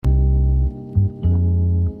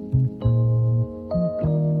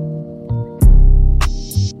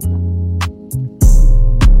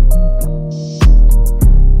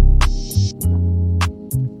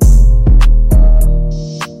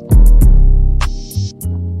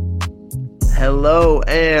Hello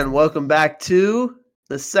and welcome back to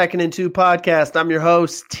the Second and Two podcast. I'm your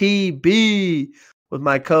host, TB, with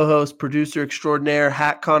my co-host, producer extraordinaire,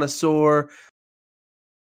 hat connoisseur,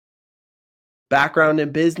 background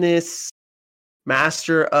in business,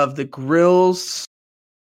 master of the grills,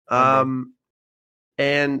 and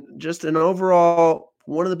just an overall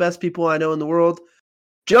one of the best people I know in the world,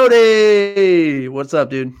 Jody. What's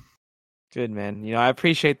up, dude? Good, man. I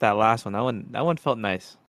appreciate that last one. That one felt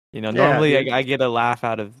nice. Normally I get a laugh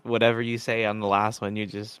out of whatever you say on the last one. You're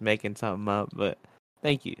just making something up, but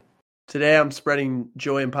thank you. Today I'm spreading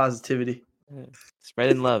joy and positivity.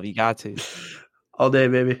 Spreading love. You got to. All day,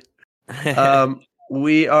 baby.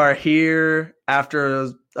 We are here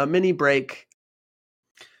after a mini break.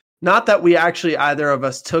 Not that we actually either of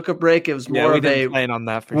us took a break. It was more of a plan on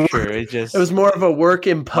that for sure. It was more of a work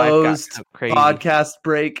imposed podcast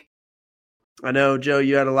break. I know, Joe,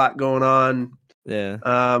 you had a lot going on.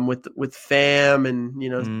 Yeah. With fam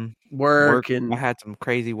and work and I had some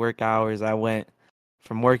crazy work hours. I went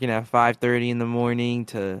from working at 5:30 in the morning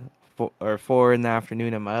to 4 in the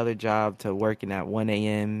afternoon at my other job to working at 1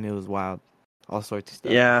 a.m. It was wild. All sorts of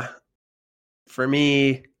stuff. Yeah. For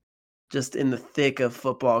me, just in the thick of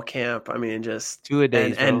football camp, I mean, just 2 a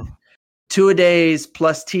days, and 2 a days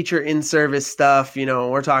plus teacher in service stuff.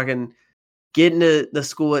 We're talking getting to the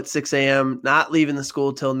school at 6 a.m., not leaving the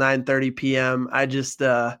school till 9:30 p.m. I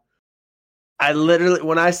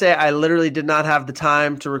literally did not have the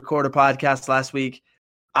time to record a podcast last week.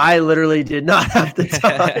 I literally did not have the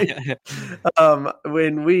time.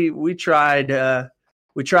 When we tried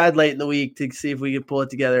late in the week to see if we could pull it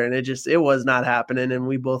together, and it was not happening, and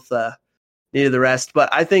we both needed the rest. But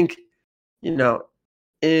I think, in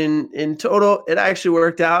total, it actually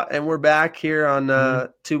worked out, and we're back here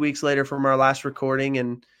on 2 weeks later from our last recording,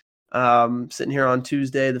 and sitting here on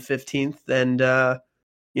Tuesday the 15th, and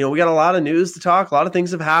we got a lot of news to talk. A lot of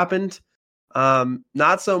things have happened.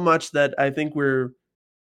 Not so much that I think we're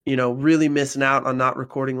really missing out on not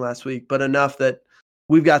recording last week, but enough that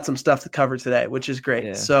we've got some stuff to cover today, which is great.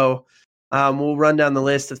 Yeah. So we'll run down the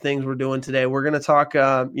list of things we're doing today. We're going to talk,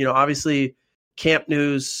 obviously camp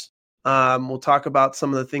news. We'll talk about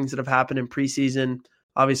some of the things that have happened in preseason.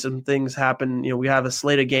 Obviously, some things happen. We have a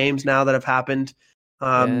slate of games now that have happened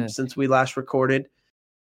since we last recorded.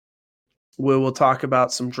 We will talk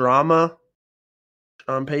about some drama.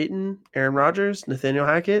 Sean Payton, Aaron Rodgers, Nathaniel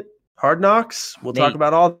Hackett, Hard Knocks. We'll talk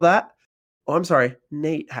about all that. Oh, I'm sorry,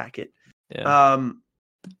 Nate Hackett. Yeah.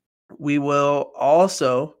 We will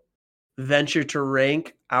also venture to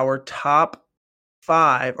rank our top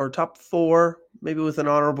 5 or top 4, maybe with an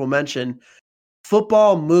honorable mention,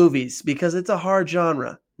 football movies, because it's a hard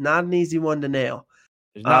genre, not an easy one to nail.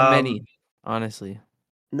 There's not many, honestly.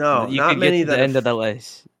 No, you not many. That end of the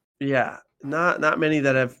list. Yeah, not many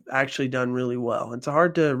that have actually done really well. It's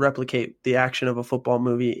hard to replicate the action of a football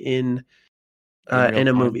movie in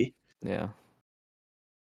a movie. Yeah.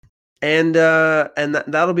 And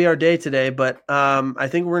that'll be our day today. But I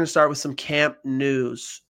think we're going to start with some camp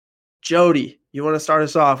news. Jody, you want to start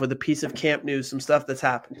us off with a piece of camp news, some stuff that's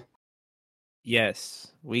happened?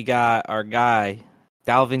 Yes. We got our guy,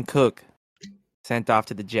 Dalvin Cook, sent off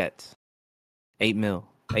to the Jets. $8 million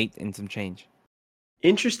and some change.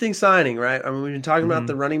 Interesting signing, right? I mean, we've been talking about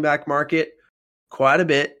the running back market quite a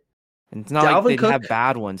bit. And it's not Dalvin like they have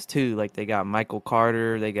bad ones, too. Like, they got Michael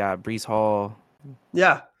Carter, they got Breece Hall.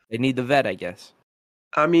 Yeah. They need the vet, I guess.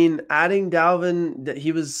 I mean, adding Dalvin,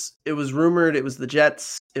 it was rumored it was the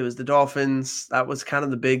Jets, it was the Dolphins. That was kind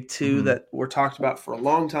of the big two that were talked about for a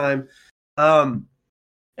long time. And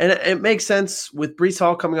it makes sense with Breece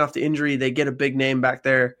Hall coming off the injury. They get a big name back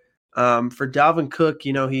there. For Dalvin Cook,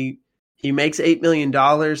 he makes $8 million.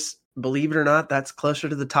 Believe it or not, that's closer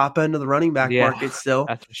to the top end of the running back market still.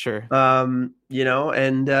 That's for sure.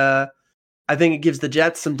 And I think it gives the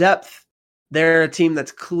Jets some depth. They're a team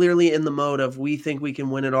that's clearly in the mode of, we think we can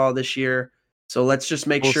win it all this year. So let's just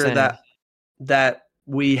make sure that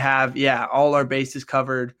we have, all our bases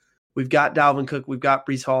covered. We've got Dalvin Cook. We've got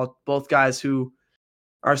Breece Hall, both guys who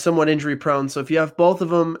are somewhat injury prone. So if you have both of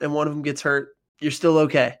them and one of them gets hurt, you're still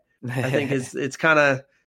okay. I think it's kind of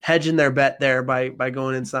hedging their bet there by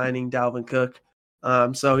going and signing Dalvin Cook.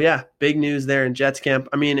 Big news there in Jets camp.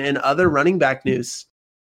 I mean, in other running back news,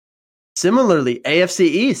 similarly, AFC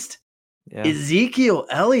East. Yeah. Ezekiel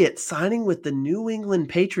Elliott signing with the New England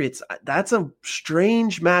Patriots. That's a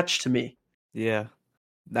strange match to me. Yeah.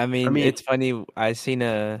 I mean it's funny. I seen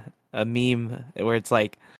a meme where it's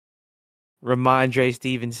like Ramondre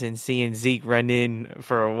Stevenson seeing Zeke run in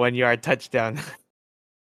for a 1-yard touchdown.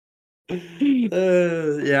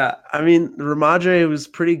 Yeah. I mean, Ramondre was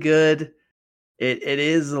pretty good it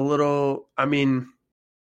is a little. I mean,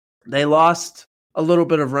 they lost a little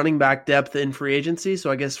bit of running back depth in free agency,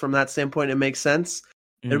 so I guess from that standpoint, it makes sense.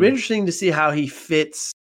 It'll be interesting to see how he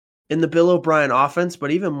fits in the Bill O'Brien offense,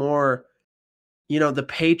 but even more, the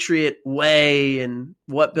Patriot way and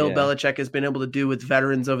what Bill Belichick has been able to do with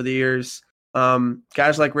veterans over the years.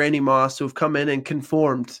 Guys like Randy Moss who have come in and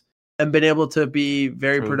conformed and been able to be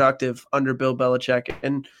very productive under Bill Belichick.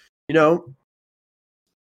 And,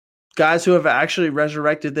 guys who have actually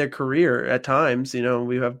resurrected their career at times.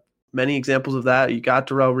 We have many examples of that. You got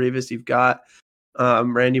Darrelle Revis, you've got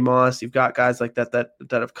Randy Moss, you've got guys like that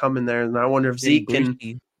have come in there. And I wonder if Zeke can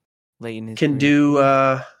do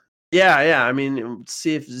I mean,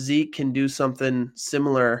 see if Zeke can do something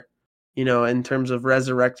similar, in terms of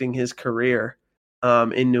resurrecting his career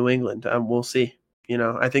in New England. We'll see.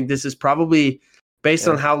 I think this is probably based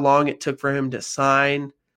on how long it took for him to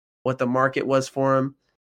sign, what the market was for him.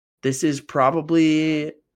 This is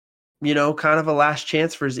probably, kind of a last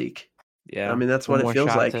chance for Zeke. Yeah. I mean, that's what it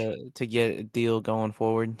feels like. To get a deal going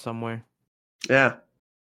forward somewhere. Yeah.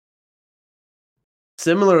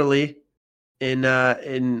 Similarly, in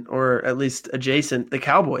or at least adjacent, the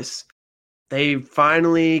Cowboys. They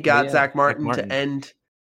finally got Zach Martin to end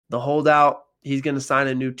the holdout. He's going to sign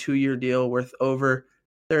a new 2-year deal worth over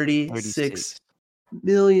 $36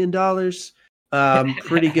 million.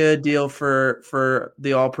 Pretty good deal for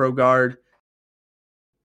the All-Pro guard.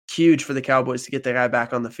 Huge for the Cowboys to get that guy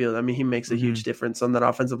back on the field. I mean, he makes a huge difference on that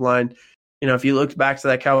offensive line. If you looked back to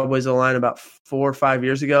that Cowboys line about 4 or 5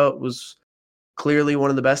 years ago, it was clearly one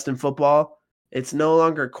of the best in football. It's no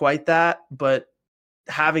longer quite that, but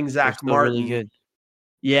having Zach Martin, really good.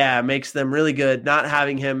 Yeah, makes them really good. Not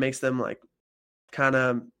having him makes them like kind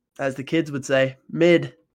of, as the kids would say,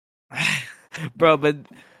 mid. Bro, but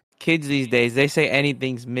kids these days, they say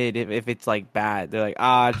anything's mid if it's like bad. They're like,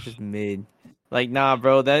 it's just mid. Like, nah,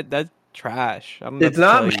 bro, that's trash. It's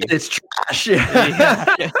not mid, it's trash.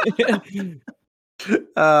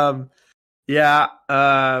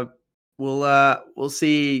 We'll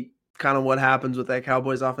see kind of what happens with that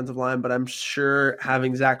Cowboys offensive line, but I'm sure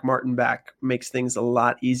having Zach Martin back makes things a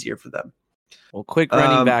lot easier for them. Well, quick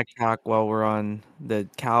running back talk while we're on the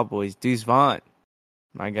Cowboys. Deuce Vaughn,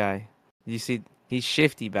 my guy. You see, he's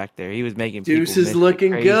shifty back there. He was making Deuce is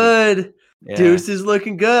looking good. Yeah. Deuce is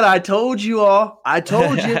looking good. I told you all. I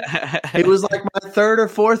told you. It was like my 3rd or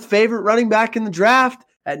 4th favorite running back in the draft.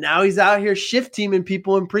 And now he's out here shift teaming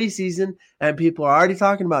people in preseason. And people are already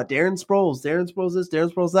talking about Darren Sproles. Darren Sproles this,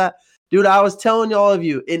 Darren Sproles that. Dude, I was telling all of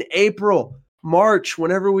you in April, March,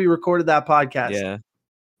 whenever we recorded that podcast. Yeah.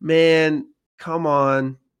 Man, come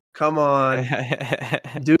on.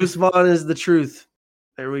 Deuce Vaughn is the truth.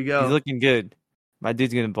 There we go. He's looking good. My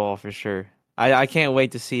dude's gonna ball for sure. I can't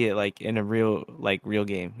wait to see it like in a real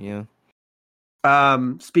game,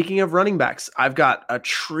 Speaking of running backs, I've got a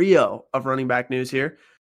trio of running back news here.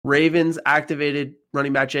 Ravens activated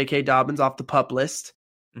running back J.K. Dobbins off the PUP list.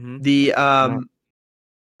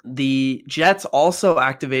 The Jets also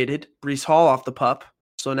activated Breece Hall off the PUP.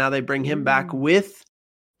 So now they bring him back with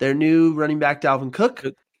their new running back Dalvin Cook.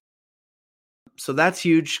 So that's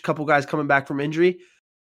huge. Couple guys coming back from injury.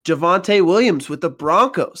 Javonte Williams with the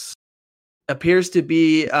Broncos appears to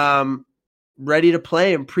be ready to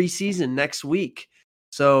play in preseason next week.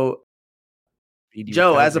 So,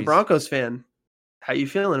 Joe, as a Broncos fan, how you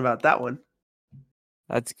feeling about that one?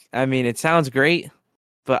 It sounds great,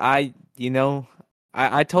 but I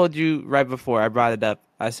told you right before I brought it up.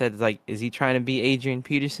 I said, like, is he trying to be Adrian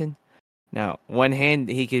Peterson? Now, one hand,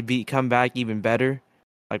 he could come back even better,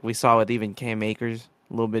 like we saw with even Cam Akers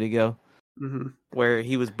a little bit ago, where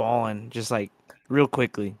he was balling just like real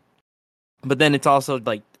quickly. But then it's also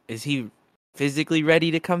like, is he physically ready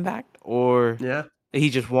to come back, or he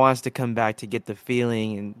just wants to come back to get the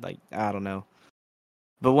feeling and like, I don't know.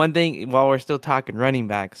 But one thing, while we're still talking running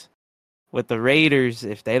backs, with the Raiders,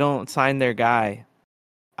 if they don't sign their guy,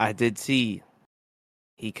 I did see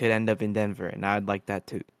he could end up in Denver, and I'd like that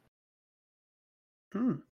too.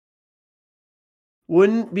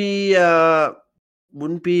 Wouldn't be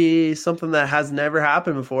something that has never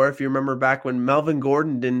happened before. If you remember back when Melvin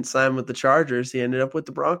Gordon didn't sign with the Chargers, he ended up with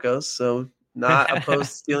the Broncos. So not opposed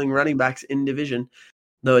to stealing running backs in division,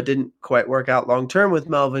 though it didn't quite work out long term with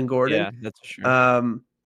Melvin Gordon. Yeah, that's for sure.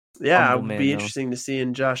 It would be interesting to see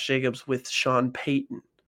in Josh Jacobs with Sean Payton.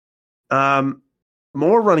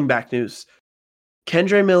 More running back news.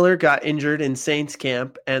 Kendre Miller got injured in Saints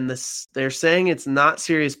camp, and they're saying it's not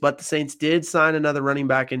serious, but the Saints did sign another running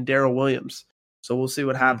back in Darrell Williams. So we'll see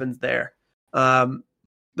what happens there.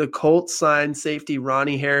 The Colts signed safety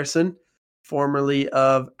Ronnie Harrison, formerly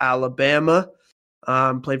of Alabama.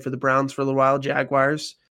 Played for the Browns for a little while,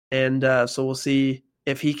 Jaguars. And so we'll see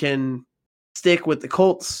if he can stick with the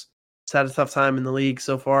Colts. He's had a tough time in the league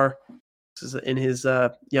so far in his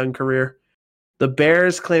young career. The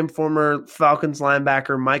Bears claim former Falcons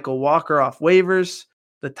linebacker Michael Walker off waivers.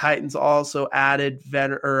 The Titans also added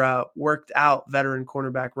worked out veteran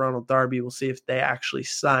cornerback Ronald Darby. We'll see if they actually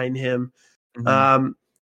sign him. Mm-hmm.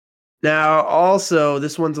 Now, also,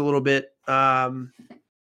 this one's a little bit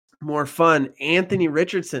more fun. Anthony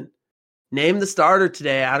Richardson named the starter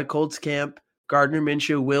today out of Colts camp. Gardner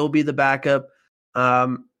Minshew will be the backup.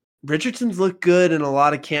 Richardson's looked good in a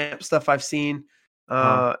lot of camp stuff I've seen,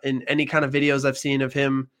 in any kind of videos I've seen of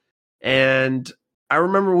him. And I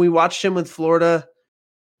remember we watched him with Florida,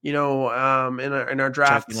 in our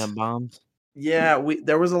draft. Chucking up bombs. Yeah,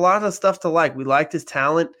 there was a lot of stuff to like. We liked his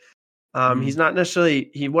talent.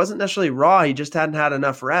 He wasn't necessarily raw. He just hadn't had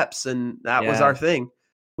enough reps, and that was our thing.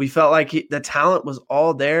 We felt like the talent was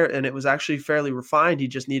all there, and it was actually fairly refined. He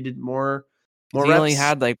just needed more reps. He only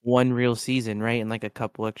had like one real season, right, and like a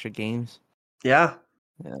couple extra games. Yeah.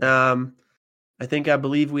 I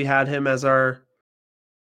believe we had him as our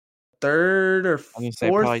third or fourth. I'm gonna say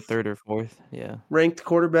probably third or fourth. Yeah. Ranked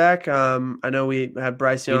quarterback. I know we had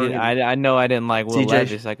Bryce Young. I know I didn't like Will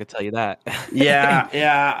Levis. I could tell you that.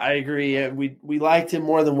 yeah, I agree. We liked him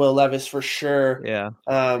more than Will Levis for sure. Yeah.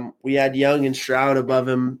 We had Young and Stroud above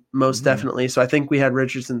him most definitely. So I think we had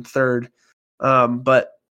Richardson third.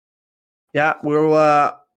 But yeah,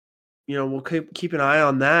 we'll keep an eye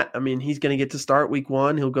on that. I mean, he's going to get to start week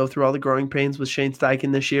 1. He'll go through all the growing pains with Shane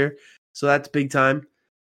Steichen this year. So that's big time.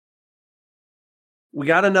 We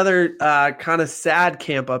got another kind of sad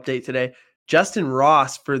camp update today. Justin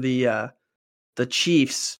Ross for the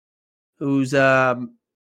Chiefs, who's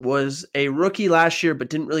was a rookie last year but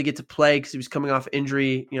didn't really get to play because he was coming off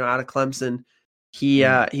injury, out of Clemson. He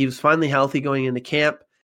was finally healthy going into camp.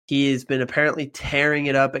 He has been apparently tearing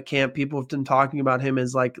it up at camp. People have been talking about him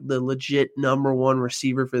as like the legit number 1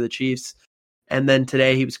 receiver for the Chiefs. And then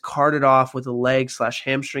today he was carted off with a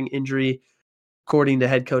leg/hamstring injury, according to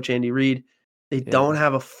head coach Andy Reid. They don't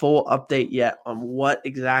have a full update yet on what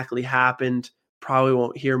exactly happened. Probably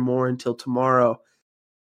won't hear more until tomorrow.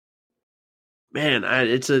 Man,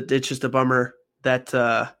 it's just a bummer that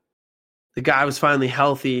the guy was finally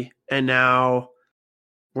healthy, and now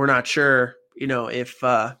we're not sure, if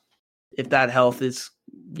that health is,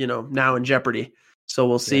 now in jeopardy. So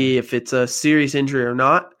we'll see if it's a serious injury or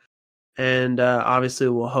not, and obviously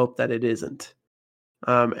we'll hope that it isn't.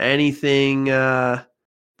 Anything that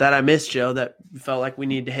I missed, Joe, that felt like we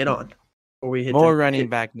need to hit on before we hit more running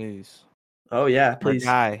back news? Oh yeah, please.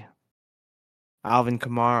 Our guy, Alvin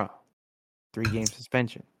Kamara, 3-game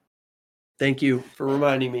suspension. Thank you for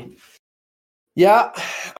reminding me. Yeah,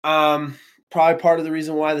 probably part of the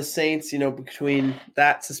reason why the Saints, between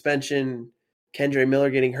that suspension, Kendre Miller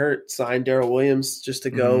getting hurt, signed Darrell Williams just to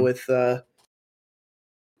go with their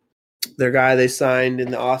guy they signed in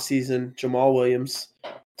the offseason, Jamal Williams,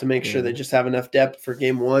 to make sure they just have enough depth for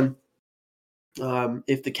game 1.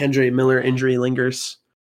 If the Kendre Miller injury lingers.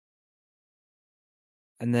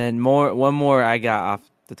 And then one more I got off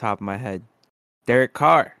the top of my head. Derek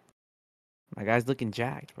Carr. My guy's looking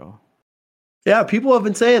jacked, bro. Yeah, people have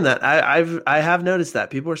been saying that. I have noticed that.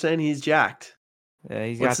 People are saying he's jacked. Yeah,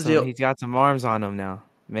 he's got some arms on him now.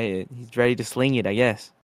 He's ready to sling it, I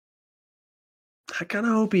guess. I kind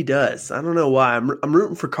of hope he does. I don't know why. I'm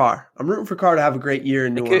rooting for Carr. I'm rooting for Carr to have a great year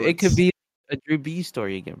in New Orleans. It could be a Drew Brees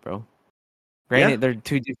story again, bro. Granted, they're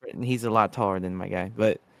two different, and he's a lot taller than my guy.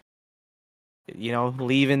 But,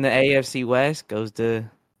 leaving the AFC West goes to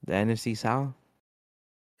the NFC South.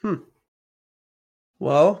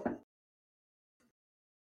 Well,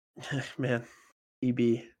 man,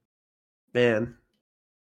 EB, man.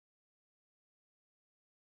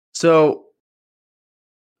 So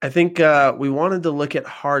I think we wanted to look at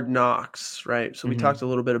Hard Knocks, right? So we talked a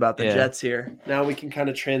little bit about the Jets here. Now we can kind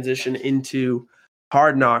of transition into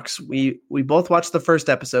Hard Knocks. We both watched the first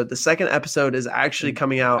episode. The second episode is actually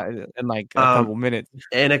coming out in like a couple minutes.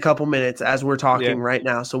 In a couple minutes as we're talking right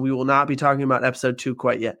now. So we will not be talking about episode 2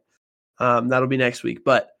 quite yet. That'll be next week.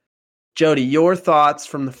 But Jody, your thoughts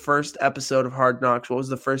from the first episode of Hard Knocks. What was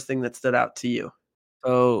the first thing that stood out to you?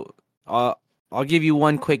 So I'll give you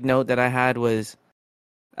one quick note that I had was,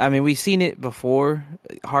 we've seen it before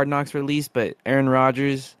Hard Knocks released, but Aaron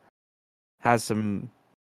Rodgers has some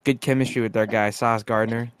good chemistry with our guy, Sauce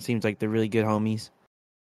Gardner. Seems like they're really good homies.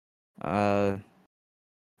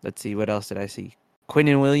 Let's see, what else did I see?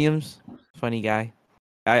 Quinnen Williams, funny guy.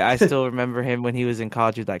 I still remember him when he was in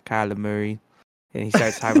college with like Kyler Murray. And he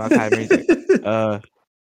starts talking about Kyler Murray.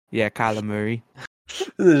 He's like, Kyler Murray.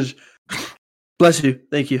 Bless you.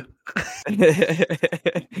 Thank you.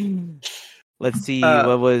 Let's see.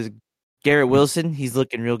 What was Garrett Wilson? He's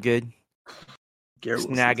looking real good. Garrett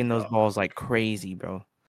Snagging those balls like crazy, bro.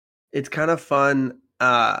 It's kind of fun.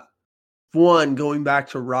 One, going back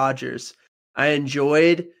to Rodgers, I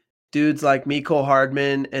enjoyed dudes like Mecole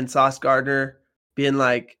Hardman and Sauce Gardner being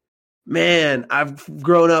like, man, I've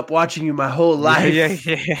grown up watching you my whole life. Yeah.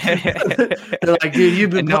 They're like, dude, you've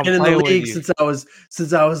been playing in the league since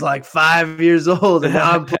I was like 5 years old, and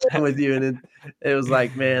now I'm playing with you. And it was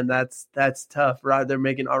like, man, that's tough. Right? They're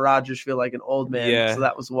making Rodgers feel like an old man. Yeah. So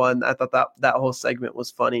that was one. I thought that whole segment was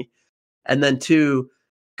funny. And then two,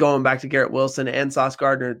 going back to Garrett Wilson and Sauce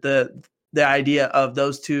Gardner, the idea of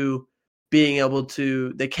those two being able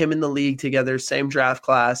to, they came in the league together, same draft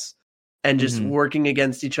class, and just working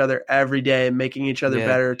against each other every day and making each other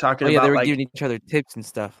better, talking about they were like giving each other tips and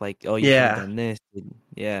stuff like, oh, you should have done this.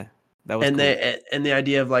 Yeah. That was cool. And the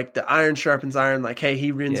idea of like the iron sharpens iron, like, hey,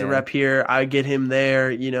 he wins a rep here, I get him there,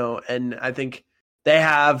 and I think they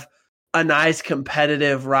have a nice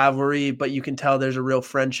competitive rivalry, but you can tell there's a real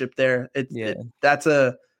friendship there. That's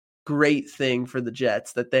a great thing for the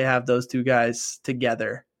Jets that they have those two guys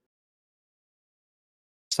together.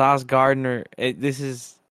 Sauce Gardner, this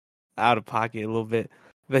is out of pocket a little bit,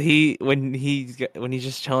 but when he's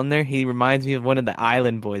just chilling there, he reminds me of one of the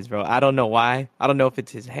Island Boys, bro. I don't know why. I don't know if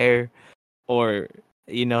it's his hair or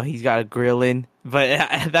he's got a grill in,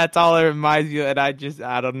 but that's all it reminds me of. And I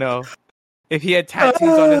don't know if he had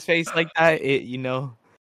tattoos on his face like that. That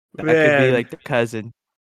could be like the cousin.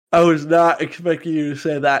 I was not expecting you to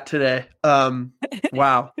say that today.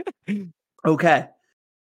 Wow. Okay.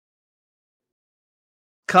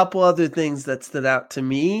 Couple other things that stood out to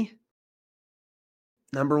me.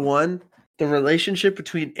 Number one, the relationship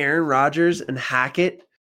between Aaron Rodgers and Hackett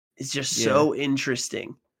is just so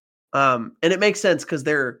interesting. And it makes sense because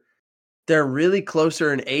they're really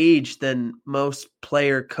closer in age than most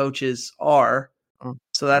player coaches are.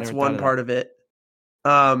 So that's one part of it.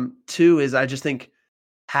 Two is I just think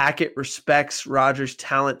Hackett respects Rodgers'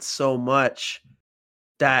 talent so much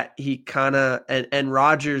that he kind of and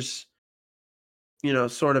Rodgers,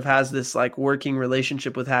 sort of has this like working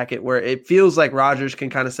relationship with Hackett where it feels like Rodgers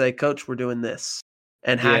can kind of say, Coach, we're doing this.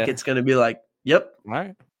 And Hackett's going to be like, yep. All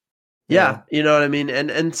right. Yeah. You know what I mean?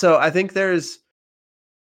 And so I think there's,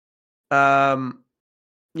 if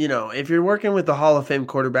you're working with a Hall of Fame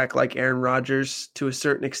quarterback like Aaron Rodgers, to a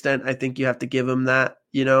certain extent, I think you have to give him that,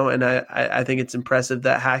 and I think it's impressive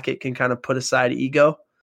that Hackett can kind of put aside ego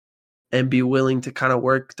and be willing to kind of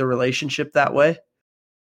work the relationship that way.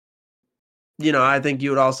 I think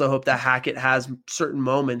you would also hope that Hackett has certain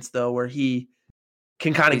moments though where he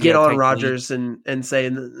can kind of get on Rodgers and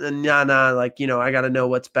say, nah, like, I got to know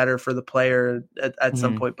what's better for the player at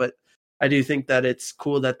some point. But I do think that it's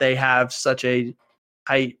cool that they have such a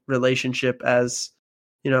tight relationship as,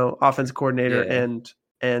 offensive coordinator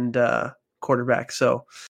and quarterback. So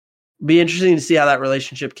be interesting to see how that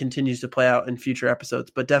relationship continues to play out in future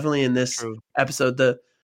episodes. But definitely in this episode,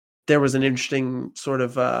 there was an interesting sort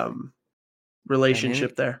of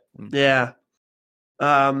relationship there. Yeah.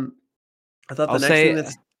 I thought the next thing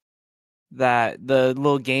that the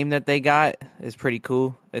little game that they got is pretty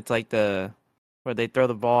cool. It's like where they throw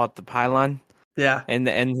the ball at the pylon. Yeah. And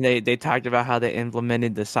they talked about how they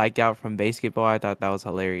implemented the psych out from basketball. I thought that was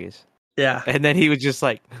hilarious. Yeah. And then he was just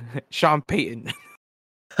like, Sean Payton.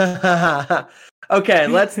 Okay,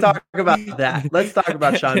 let's talk about that. Let's talk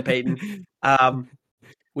about Sean Payton.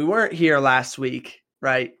 We weren't here last week,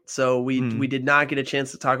 right? So we did not get a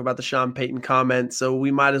chance to talk about the Sean Payton comment. So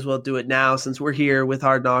we might as well do it now since we're here with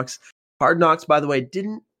Hard Knocks. Hard Knocks, by the way,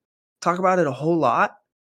 didn't talk about it a whole lot.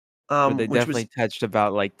 But they definitely touched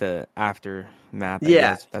about like the aftermath.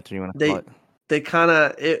 That's what you want to call it. They kind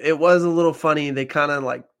of it was a little funny. They kind of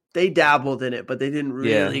like they dabbled in it, but they didn't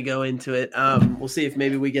really go into it. We'll see if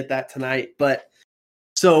maybe we get that tonight. But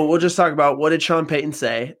so we'll just talk about what did Sean Payton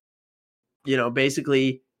say.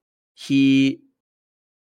 Basically there's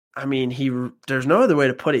no other way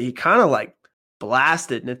to put it. He kind of like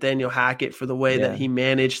blasted Nathaniel Hackett for the way that he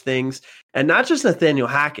managed things, and not just Nathaniel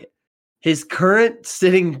Hackett. His current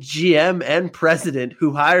sitting GM and president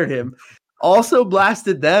who hired him also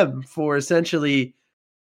blasted them for essentially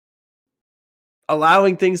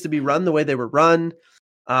allowing things to be run the way they were run,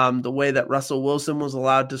 the way that Russell Wilson was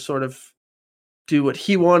allowed to sort of do what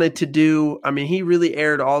he wanted to do. I mean, he really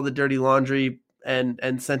aired all the dirty laundry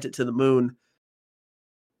and sent it to the moon.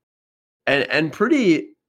 And pretty,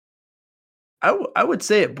 I would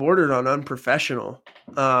say it bordered on unprofessional,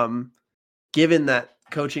 given that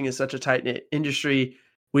coaching is such a tight-knit industry.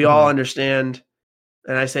 We all understand,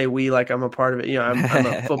 and I say we like I'm a part of it. I'm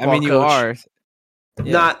a football coach. You are.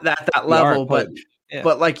 not at that You are a level, but coach. Yeah.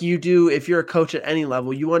 but like you do, if you're a coach at any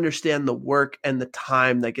level, you understand the work and the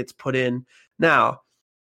time that gets put in. Now,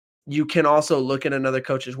 you can also look at another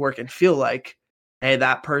coach's work and feel like, hey,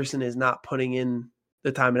 that person is not putting in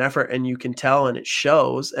the time and effort, and you can tell, and it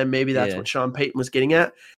shows. And maybe that's what Sean Payton was getting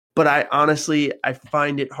at. But I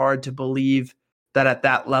find it hard to believe that at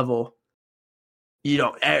that level,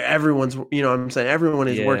 everyone's, what I'm saying, everyone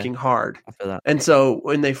is working hard. I feel that. And so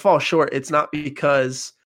when they fall short, it's not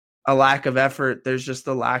because a lack of effort. There's just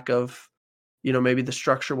a lack of, maybe the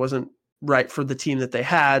structure wasn't right for the team that they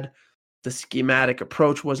had. The schematic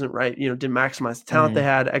approach wasn't right, didn't maximize the talent they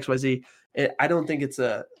had, XYZ. I don't think it's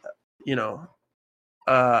a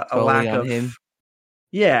lack on of him.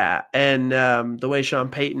 Yeah. And the way Sean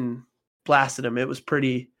Payton blasted him, it was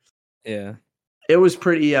pretty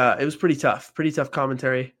tough, pretty tough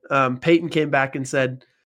commentary. Payton came back and said,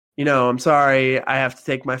 I'm sorry, I have to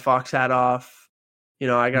take my Fox hat off.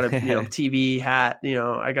 I got a TV hat,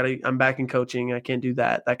 I'm back in coaching. I can't do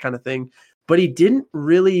that kind of thing. But he didn't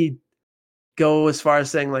really go as far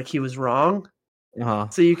as saying like he was wrong.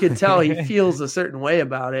 So you could tell he feels a certain way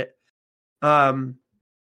about it.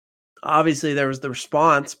 Obviously there was the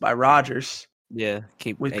response by Rodgers. Yeah.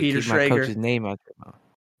 Keep Peter Schrager. My coach's name out your mouth.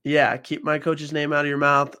 Yeah. Keep my coach's name out of your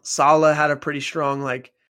mouth. Saleh had a pretty strong,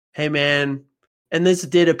 like, hey man, and this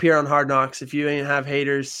did appear on Hard Knocks. If you ain't have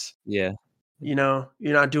haters, you're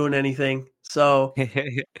not doing anything. So,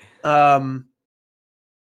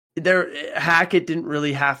 Hackett didn't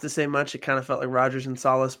really have to say much. It kind of felt like Rodgers and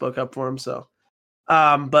Saleh spoke up for him. So,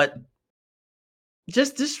 but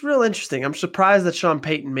just real interesting. I'm surprised that Sean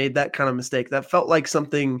Payton made that kind of mistake. That felt like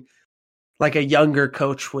something like a younger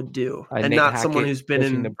coach would do, and not someone who's been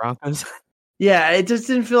in the Broncos. Yeah, it just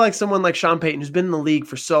didn't feel like someone like Sean Payton, who's been in the league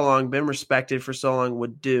for so long, been respected for so long,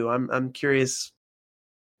 would do. I'm curious,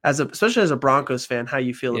 especially as a Broncos fan, how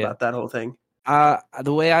you feel about that whole thing.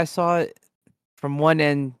 The way I saw it, from one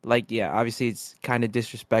end, obviously it's kind of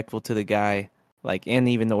disrespectful to the guy, and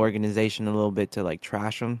even the organization a little bit to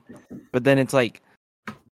trash him. But then it's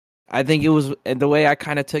I think it was the way I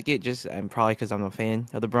kind of took it, and probably because I'm a fan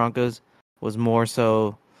of the Broncos, was more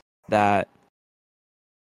so that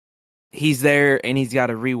he's there and he's got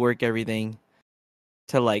to rework everything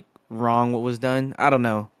to wrong what was done. I don't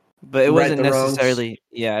know, but it wasn't necessarily.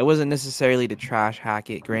 Yeah, it wasn't necessarily to trash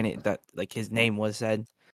Hackett. Granted that his name was said,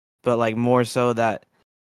 but more so that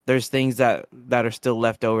there's things that are still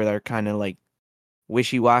left over that are kind of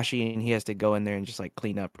wishy-washy, and he has to go in there and just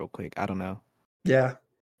clean up real quick. I don't know. Yeah.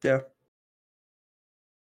 Okay.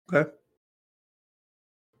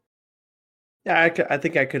 Yeah, I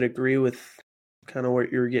think I could agree with kind of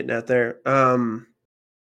what you were getting at there.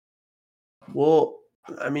 Well,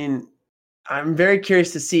 I mean, I'm very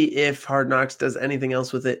curious to see if Hard Knocks does anything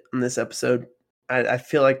else with it in this episode. I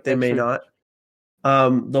feel like they may not.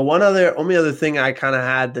 The only other thing I kind of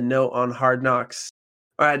had the note on Hard Knocks.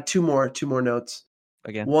 I had two more notes.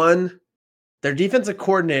 Again. One, their defensive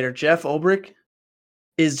coordinator, Jeff Ulbrich,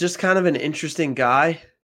 is just kind of an interesting guy.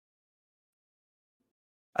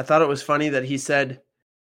 I thought it was funny that he said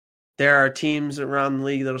there are teams around the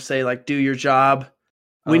league that'll say do your job.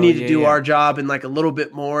 We need to do our job and a little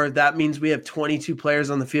bit more. That means we have 22 players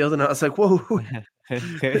on the field. And I was like, whoa. I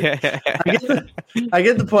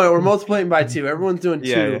get the point. We're multiplying by 2. Everyone's doing 2.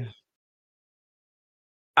 Yeah.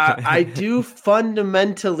 I do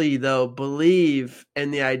fundamentally, though, believe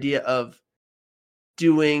in the idea of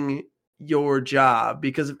doing your job,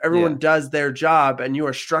 because if everyone does their job and you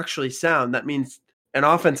are structurally sound, that means an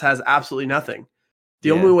offense has absolutely nothing.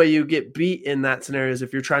 The only way you get beat in that scenario is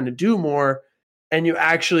if you're trying to do more, and you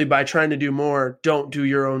actually, by trying to do more, don't do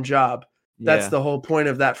your own job. That's the whole point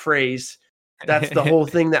of that phrase. That's the whole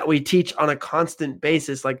thing that we teach on a constant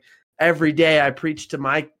basis. Every day I preach to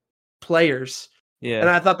my players. Yeah. And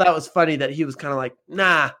I thought that was funny that he was kind of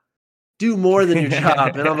nah, do more than your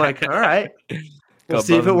job. And I'm like, all right, we'll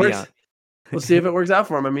see if it works. We'll see if it works out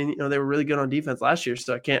for them. I mean, they were really good on defense last year,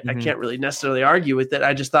 so I can't really necessarily argue with it.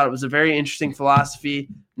 I just thought it was a very interesting philosophy,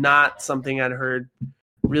 not something I'd heard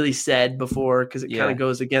really said before, because it kind of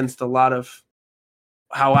goes against a lot of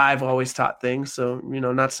how I've always taught things. So,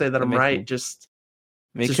 not to say that I'm right, just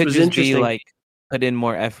it could just be put in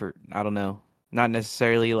more effort. I don't know. Not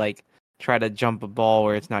necessarily try to jump a ball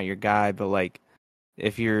where it's not your guy, but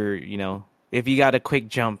if you're, if you got a quick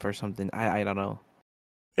jump or something, I don't know.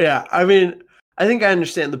 Yeah, I mean, I think I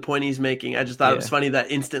understand the point he's making. I just thought it was funny that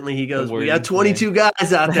instantly he goes, we got 22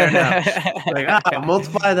 guys out there now.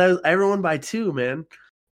 Multiply everyone by 2, man.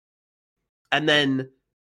 And then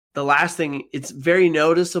the last thing, it's very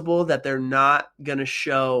noticeable that they're not going to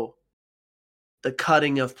show the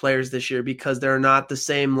cutting of players this year because they're not the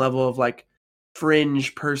same level of like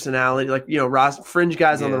fringe personality, like, you know, fringe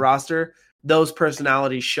guys on the roster, those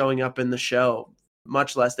personalities showing up in the show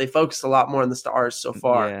much less. They focus a lot more on the stars so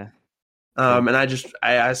far. Yeah. And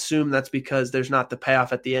I assume that's because there's not the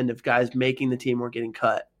payoff at the end of guys making the team or getting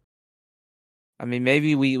cut. I mean,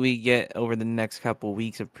 maybe we get over the next couple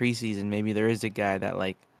weeks of preseason, maybe there is a guy that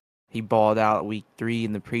like he balled out week 3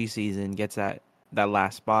 in the preseason, gets that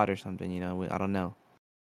last spot or something, you know. I don't know.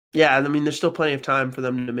 Yeah, I mean, there's still plenty of time for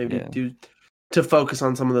them to maybe to focus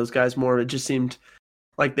on some of those guys more. It just seemed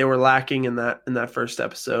like they were lacking in that first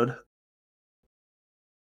episode.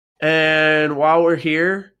 And while we're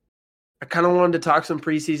here, I kind of wanted to talk some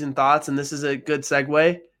preseason thoughts, and this is a good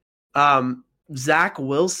segue. Zach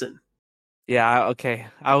Wilson. Yeah, okay.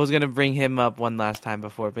 I was going to bring him up one last time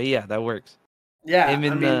before, but yeah, that works.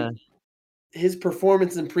 Yeah, his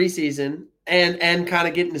performance in preseason and kind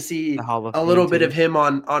of getting to see a little bit of him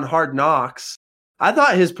on Hard Knocks. I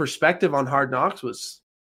thought his perspective on Hard Knocks was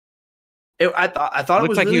I thought it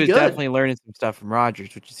was like really he was good. Definitely learning some stuff from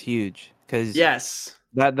Rodgers, which is huge. Because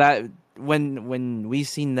that when we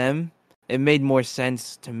seen them, it made more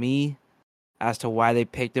sense to me as to why they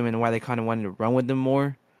picked him and why they kind of wanted to run with them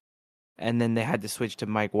more. And then they had to switch to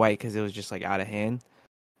Mike White because it was just like out of hand.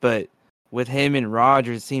 But with him and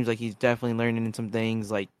Rodgers, it seems like he's definitely learning some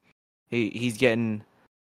things. Like he's getting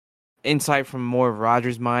insight from more of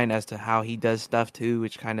Rodgers' mind as to how he does stuff too,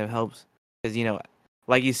 which kind of helps. Because, you know,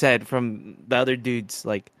 like you said, from the other dudes,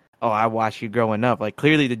 like, oh, I watched you growing up. Like,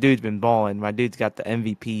 clearly the dude's been balling. My dude's got the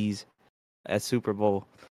MVPs at Super Bowl.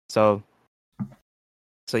 So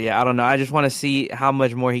yeah, I don't know. I just want to see how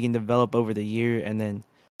much more he can develop over the year and then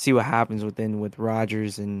see what happens with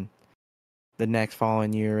Rodgers and the next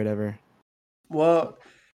following year or whatever. Well,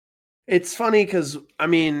 it's funny because, I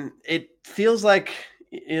mean, it feels like,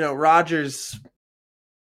 you know, Rodgers,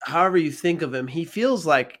 however you think of him, he feels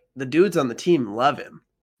like the dudes on the team love him.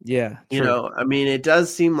 Yeah. You know, I mean, it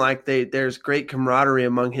does seem like there's great camaraderie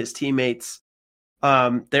among his teammates.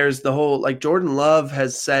 There's the whole, like, Jordan Love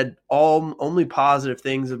has said only positive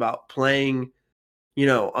things about playing, you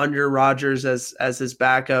know, under Rodgers as his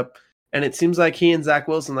backup. And it seems like he and Zach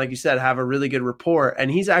Wilson, like you said, have a really good rapport. And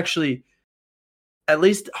he's actually, at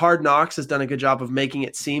least Hard Knocks has done a good job of making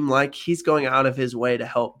it seem like he's going out of his way to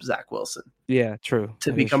help Zach Wilson. Yeah, true.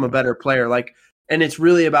 To become a better player. Like, and it's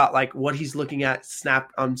really about like what he's looking at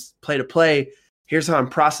snap on play to play. Here's how I'm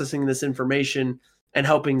processing this information and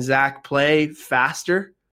helping Zach play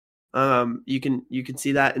faster. You can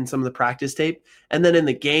see that in some of the practice tape. And then in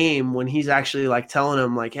the game when he's actually like telling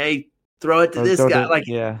him like, hey, throw it to this guy. Like,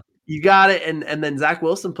 you got it. And then Zach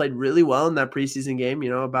Wilson played really well in that preseason game, you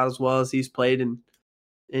know, about as well as he's played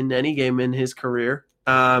in any game in his career.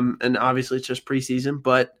 And obviously it's just preseason,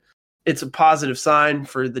 but it's a positive sign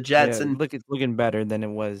for the Jets. Yeah, and it's looking better than it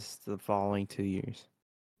was the following 2 years.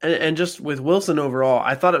 And just with Wilson overall,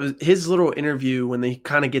 I thought it was his little interview when he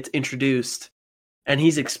kind of gets introduced and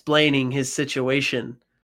he's explaining his situation.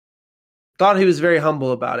 Thought he was very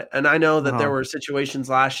humble about it. And I know that there were situations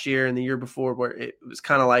last year and the year before where it was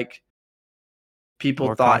kind of like people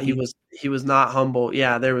more thought cocky. he was not humble.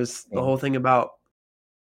 Yeah, there was the whole thing about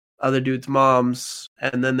other dudes' moms,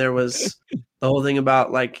 and then there was the whole thing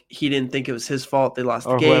about like he didn't think it was his fault they lost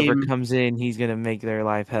the game. Whoever comes in, he's gonna make their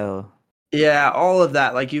life hell. Yeah, all of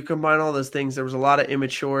that. Like you combine all those things, there was a lot of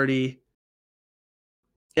immaturity.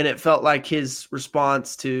 And it felt like his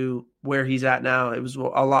response to where he's at now, it was a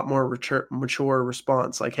lot more mature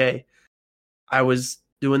response. Like, hey, I was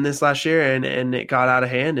doing this last year and it got out of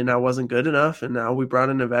hand and I wasn't good enough. And now we brought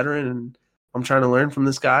in a veteran and I'm trying to learn from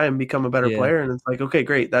this guy and become a better player. And it's like, okay,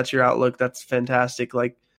 great. That's your outlook. That's fantastic.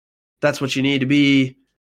 Like, that's what you need to be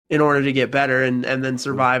in order to get better and then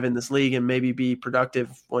survive in this league and maybe be productive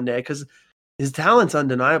one day. Because his talent's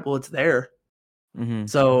undeniable. It's there. Mm-hmm.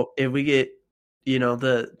 So if we get, you know,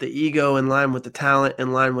 the ego in line with the talent,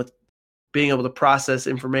 in line with being able to process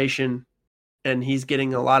information, and he's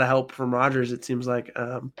getting a lot of help from Rodgers, it seems like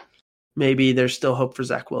maybe there's still hope for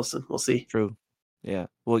Zach Wilson. We'll see. True. Yeah.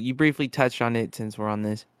 Well, you briefly touched on it since we're on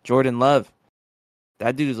this. Jordan Love.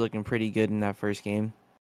 That dude is looking pretty good in that first game.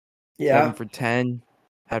 Yeah. 7 for 10,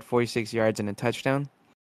 had 46 yards and a touchdown.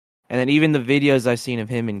 And then even the videos I've seen of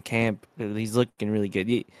him in camp, he's looking really good.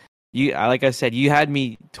 You like I said, you had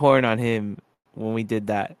me torn on him when we did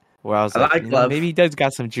that, where I was like, maybe he does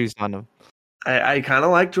got some juice on him. I kind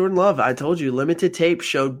of like Jordan Love. I told you, limited tape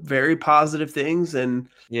showed very positive things, and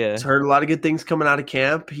heard a lot of good things coming out of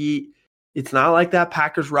camp. It's not like that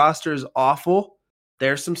Packers roster is awful.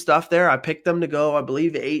 There's some stuff there. I picked them to go, I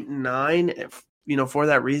believe, 8-9 for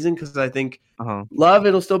that reason, because I think Uh-huh. Love,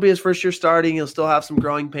 it'll still be his first year starting. He'll still have some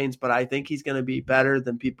growing pains, but I think he's going to be better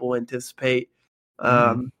than people anticipate.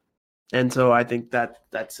 Mm-hmm. And so I think that's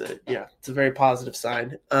it's a very positive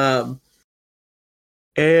sign. And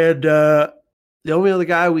the only other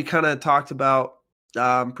guy we kind of talked about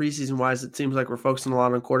preseason wise, it seems like we're focusing a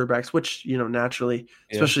lot on quarterbacks, which, naturally,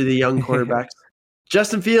 especially the young quarterbacks.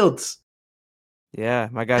 Justin Fields. Yeah,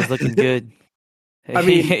 my guy's looking good. I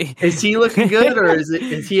mean, is he looking good, or is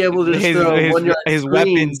he able to just throw 1 yard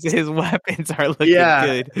screens? His weapons are looking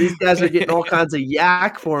good. These guys are getting all kinds of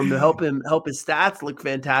yak for him to help his stats look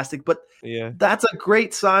fantastic. But that's a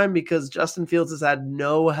great sign, because Justin Fields has had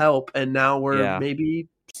no help, and now we're maybe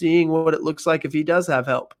seeing what it looks like if he does have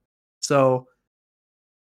help. So,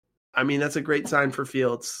 I mean, that's a great sign for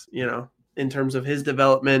Fields, in terms of his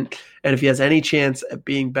development, and if he has any chance at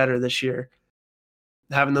being better this year.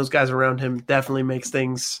 Having those guys around him definitely makes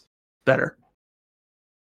things better.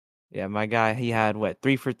 Yeah, my guy, he had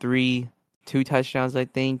 3 for 3, 2 touchdowns, I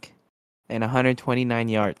think, and 129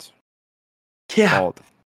 yards. Yeah. Bald.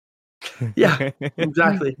 Yeah,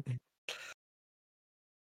 exactly.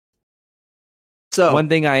 So one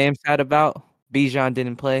thing I am sad about, Bijan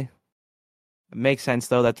didn't play. It makes sense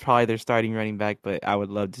though. That's probably their starting running back, but I would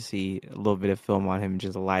love to see a little bit of film on him and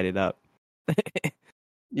just light it up.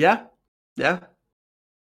 Yeah.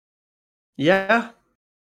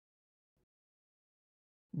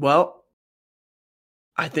 Well,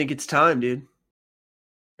 I think it's time, dude.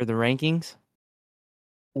 For the rankings?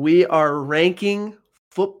 We are ranking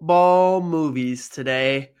football movies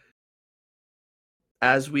today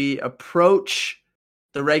as we approach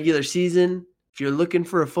the regular season. If you're looking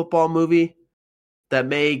for a football movie that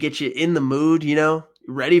may get you in the mood,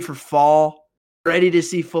 ready for fall, ready to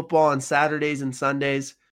see football on Saturdays and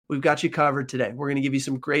Sundays, we've got you covered today. We're going to give you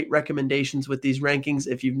some great recommendations with these rankings.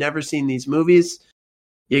 If you've never seen these movies,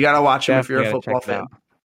 you got to watch them if you're a football fan.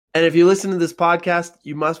 And if you listen to this podcast,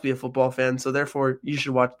 you must be a football fan, so therefore you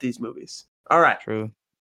should watch these movies. All right. True.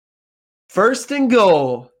 First and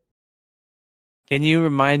goal. Can you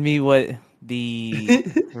remind me what the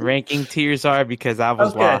ranking tiers are? Because I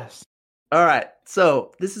was lost. All right.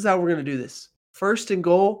 So this is how we're going to do this. First and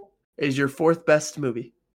goal is your 4th best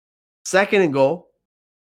movie. Second and goal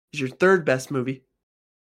is your 3rd best movie.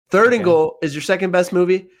 Third and goal is your 2nd best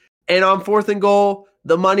movie. And on 4th and goal,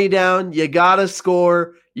 the money down, you got to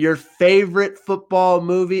score your favorite football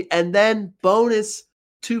movie. And then bonus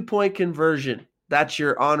 2-point conversion. That's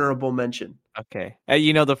your honorable mention. Okay.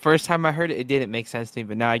 The first time I heard it, it didn't make sense to me,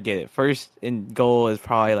 but now I get it. First and goal is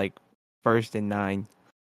probably like 1st and 9.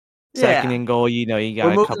 Second and goal, you got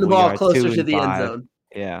We're a couple moving the ball yards, closer to the end zone.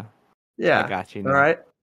 Yeah. I got you now. All right.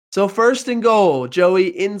 So first and goal,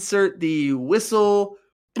 Joey, insert the whistle.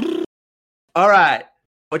 All right.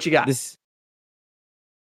 What you got? The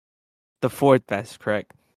 4th best,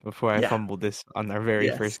 correct? Before I fumbled this on our very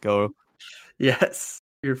first go. Yes.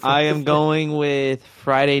 I am going with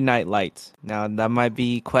Friday Night Lights. Now, that might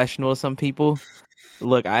be questionable to some people.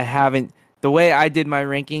 Look, the way I did my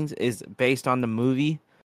rankings is based on the movie,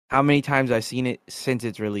 how many times I've seen it since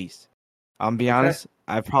it's released. I'll be honest,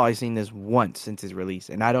 I've probably seen this once since it's released,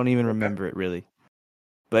 and I don't even remember it really.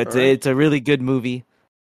 But it's a really good movie.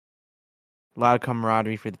 A lot of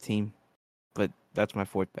camaraderie for the team. But that's my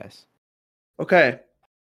 4th best. Okay.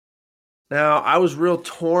 Now, I was real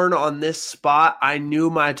torn on this spot. I knew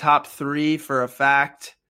my top 3 for a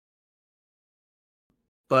fact.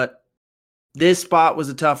 But this spot was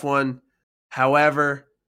a tough one. However,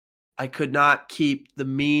 I could not keep the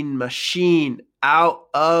Mean Machine out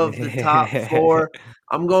of the top 4.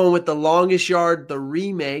 I'm going with The Longest Yard, the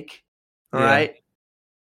remake. All right.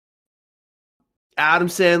 Adam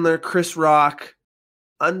Sandler, Chris Rock.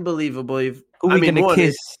 Unbelievably. Who we gonna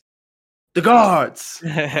kiss? The guards.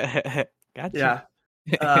 Gotcha.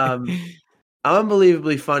 Yeah.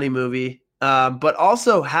 Unbelievably funny movie. But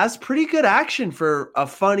also has pretty good action for a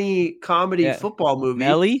funny comedy football movie.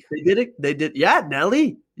 Nelly? They did. Yeah,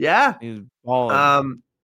 Nelly. Yeah. He was balling.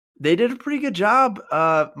 They did a pretty good job.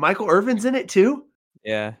 Michael Irvin's in it too.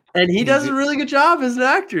 Yeah. And he does a really good job as an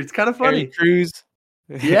actor. It's kind of funny. Terry Crews.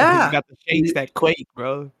 Yeah. He's got the shakes that quake,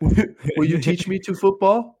 bro. Will you teach me to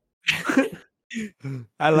football?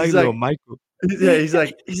 I like little Michael. Yeah, he's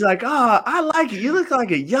like, I like it. You look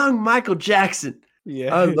like a young Michael Jackson.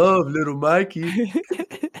 Yeah, I love little Mikey.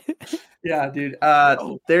 Yeah, dude.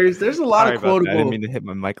 There's a lot of quotable. I didn't mean to hit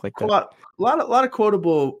my mic like that. A lot of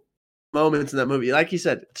quotable moments in that movie. Like you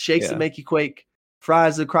said, shakes that make you quake,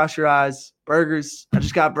 fries that cross your eyes, burgers. I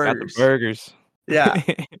just got burgers. Got the burgers.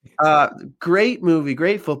 Yeah. Great movie,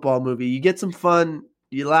 great football movie. You get some fun,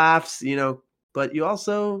 you laughs, but you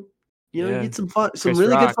also You Yeah. get some fun, some Chris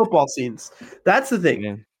really good Rock. football scenes. That's the thing.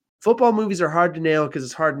 Yeah. Football movies are hard to nail because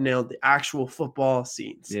it's hard to nail the actual football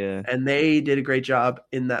scenes. Yeah. And they did a great job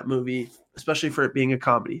in that movie, especially for it being a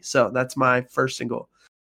comedy. So that's my first and goal.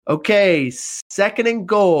 Okay, second and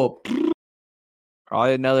goal.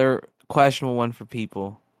 Probably another questionable one for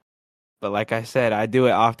people. But like I said, I do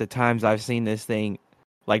it off the times I've seen this thing.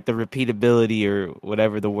 Like the repeatability or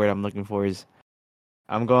whatever the word I'm looking for is.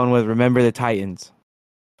 I'm going with Remember the Titans.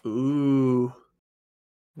 Ooh.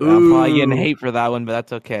 I'm probably getting Ooh. hate for that one, but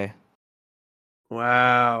that's okay.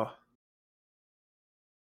 Wow.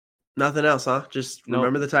 Nothing else, huh? Just Nope.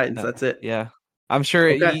 Remember the Titans. No. That's it. Yeah. I'm sure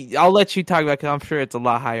Okay. I'll let you talk about it because I'm sure it's a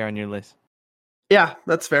lot higher on your list. Yeah,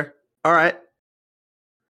 that's fair. All right.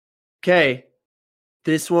 Okay.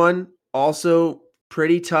 This one also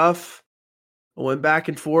pretty tough. I went back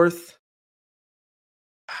and forth.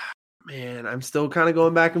 Man, I'm still kind of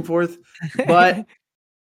going back and forth, but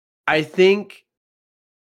I think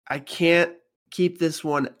I can't keep this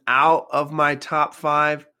one out of my top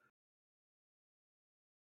 5.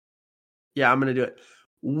 Yeah, I'm going to do it.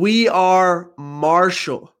 We Are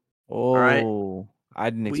Marshall. All right. Oh, I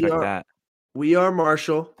didn't We expect are that. We Are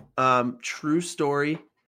Marshall. True story.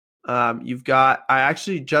 You've got. I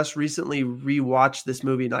actually just recently rewatched this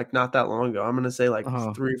movie, like not that long ago. I'm gonna say like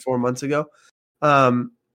 3 or 4 months ago.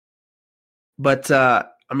 But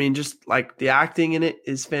I mean, just like the acting in it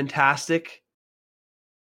is fantastic,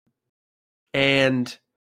 and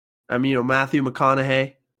Matthew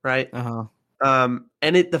McConaughey, right? And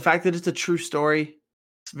the fact that it's a true story,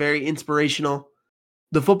 it's very inspirational.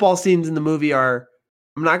 The football scenes in the movie are,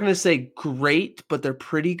 I'm not going to say great, but they're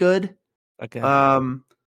pretty good. Okay.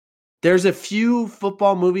 There's a few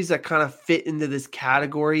football movies that kind of fit into this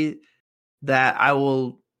category that I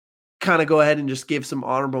will kind of go ahead and just give some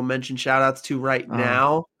honorable mention shout outs to right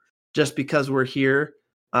now, just because we're here.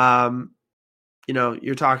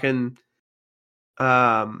 You're talking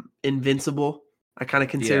Invincible. I kind of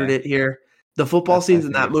considered it here. The football scenes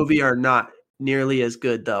in that movie are not nearly as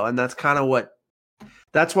good though. And that's kind of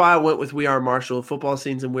that's why I went with We Are Marshall. Football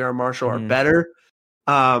scenes in We Are Marshall are better.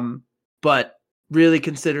 But really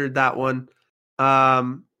considered that one.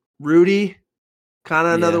 Rudy, kind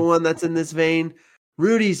of another one that's in this vein.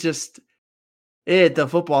 Rudy's just the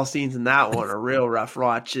football scenes in that one are real rough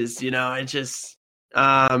watches. It's just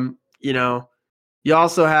you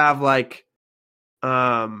also have like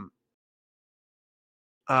When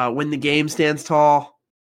the Game Stands Tall.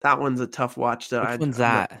 That one's a tough watch though. Which one's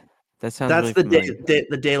that? That sounds That's really familiar.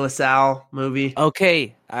 the De La Salle movie.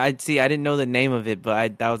 Okay, I didn't know the name of it,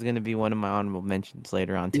 but that was going to be one of my honorable mentions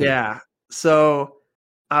later on too. Yeah. So,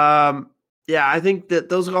 I think that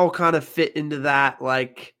those all kind of fit into that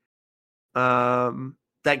like,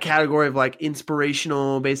 that category of like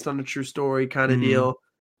inspirational, based on a true story kind of deal.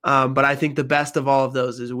 But I think the best of all of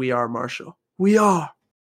those is We Are Marshall. We are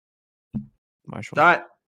Marshall. All right.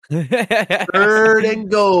 Third and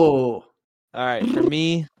goal. All right, for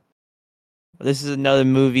me, this is another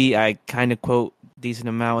movie I kind of quote decent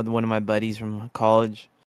amount with one of my buddies from college.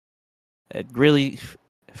 It really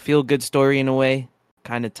feel good story in a way.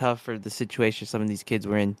 Kind of tough for the situation some of these kids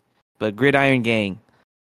were in. But Gridiron Gang,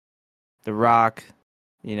 The Rock,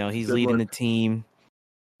 he's Good leading one. the team.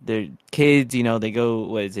 The kids, they go,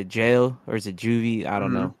 what is it, jail or is it juvie? I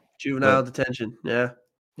don't know. Juvenile detention. Yeah.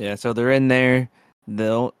 Yeah, so they're in there.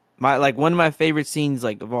 One of my favorite scenes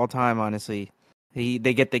like of all time, honestly. They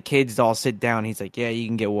get the kids to all sit down. He's like, "Yeah, you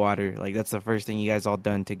can get water." Like that's the first thing you guys all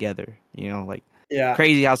done together. Yeah.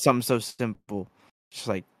 Crazy how something so simple, just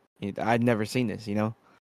like I'd never seen this.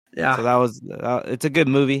 Yeah. So that was it's a good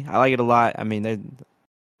movie. I like it a lot. I mean,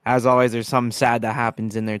 as always, there's something sad that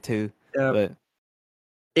happens in there too. Yeah. But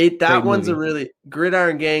that one's movie. A really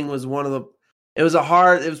Gridiron Gang was one of the. It was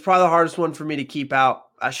probably the hardest one for me to keep out.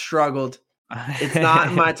 I struggled. It's not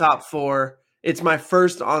in my top 4. It's my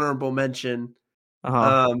first honorable mention.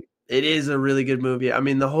 It is a really good movie. I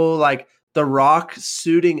mean, the whole like The Rock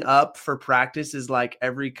suiting up for practice is like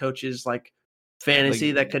every coach's like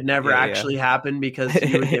fantasy that could never actually happen because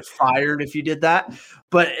you would get fired if you did that.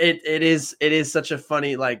 But it is such a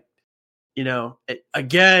funny like,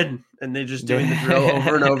 again, and they're just doing the drill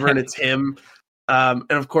over and over, and it's him.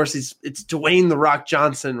 And of course it's Dwayne The Rock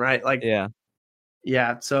Johnson, right? Like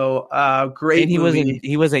yeah. So great. And movie.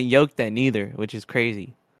 He wasn't yoked then either, which is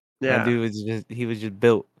crazy. Yeah, that dude was just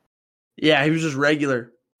built. Yeah, he was just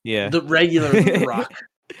regular. Yeah, the regular The Rock.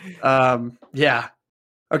 Yeah.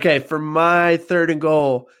 Okay, for my third and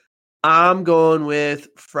goal, I'm going with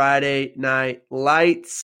Friday Night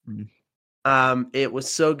Lights. It was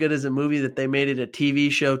so good as a movie that they made it a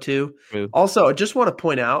TV show too. True. Also, I just want to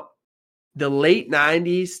point out, the late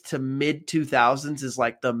 90s to mid 2000s is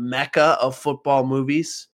like the mecca of football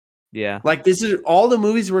movies. Yeah. Like this is all the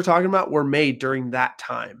movies we're talking about were made during that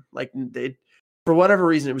time. Like for whatever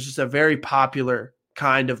reason, it was just a very popular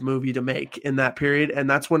kind of movie to make in that period. And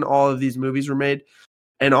that's when all of these movies were made.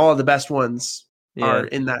 And all of the best ones are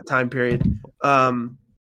in that time period.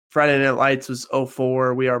 Friday Night Lights was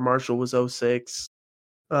 04. We Are Marshall was 06.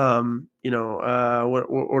 What are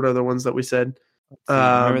the ones that we said?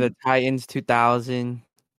 Remember the Titans 2000?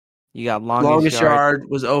 You got Longest Yard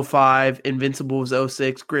was 05. Invincible was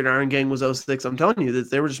 06. Gridiron Gang was 06. I'm telling you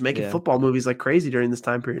that they were just making football movies like crazy during this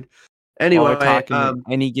time period. Anyway,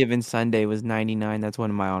 Any Given Sunday was 99. That's one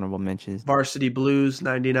of my honorable mentions. Varsity Blues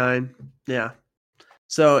 99. Yeah.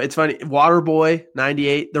 So it's funny. Waterboy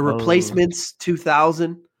 98. The Replacements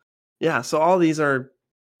 2000. Yeah. So all these are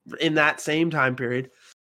in that same time period.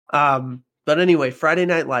 But anyway, Friday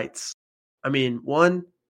Night Lights. I mean, one,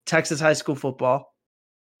 Texas high school football.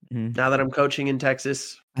 Mm-hmm. Now that I'm coaching in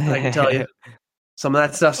Texas, I can tell you some of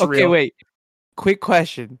that stuff's real. Okay, wait. Quick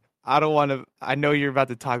question. I know you're about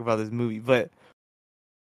to talk about this movie, but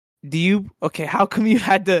how come you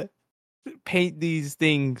had to paint these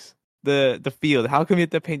things, the field? How come you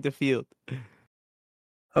had to paint the field?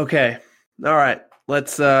 Okay. All right.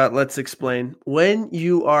 Let's explain. When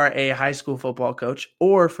you are a high school football coach,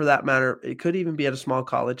 or for that matter, it could even be at a small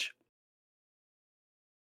college,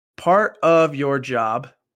 part of your job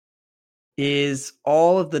is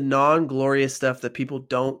all of the non-glorious stuff that people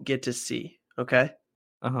don't get to see. Okay.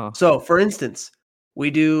 So for instance,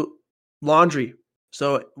 we do laundry.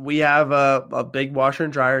 So we have a big washer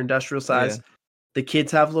and dryer, industrial size. Yeah. The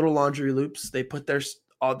kids have little laundry loops. They put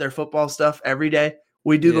all their football stuff every day.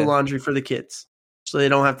 We do the laundry for the kids, so they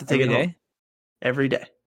don't have to take it home every day.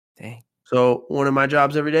 Dang. So one of my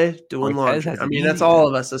jobs every day, doing laundry. I mean, that's all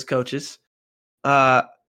of us as coaches.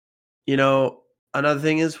 Another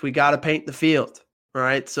thing is we got to paint the field. All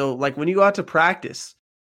right. So like when you go out to practice,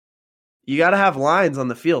 you got to have lines on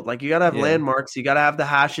the field. Like you got to have landmarks. You got to have the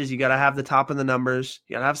hashes. You got to have the top of the numbers.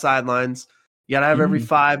 You got to have sidelines. You got to have every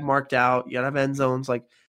 5 marked out. You got to have end zones. Like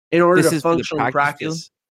in order to functionally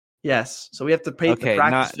practice. Yes. So we have to paint the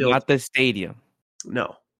practice field. Not the stadium.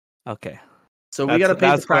 No. Okay. So we got to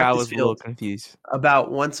paint the practice field. A little confused.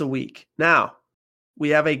 About once a week. Now we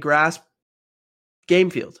have a grass game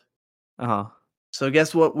field. So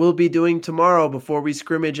guess what we'll be doing tomorrow before we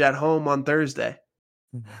scrimmage at home on Thursday?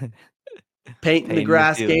 Painting the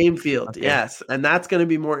grass game field. Okay. Yes. And that's going to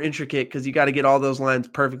be more intricate because you got to get all those lines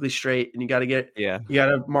perfectly straight and you got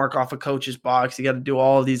to mark off a coach's box. You got to do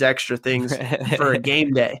all of these extra things for a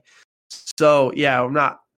game day. So yeah, I'm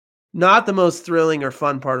not the most thrilling or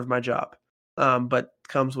fun part of my job. But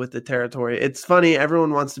comes with the territory. It's funny.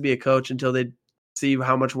 Everyone wants to be a coach until they see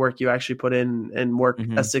how much work you actually put in and work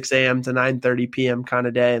a 6 a.m. to 9:30 p.m. kind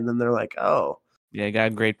of day. And then they're like, oh. Yeah,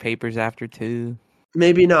 got grade papers after too.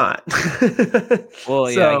 Maybe not. Well,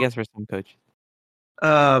 I guess for some coaches.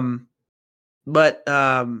 But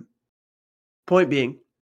point being,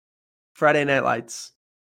 Friday Night Lights.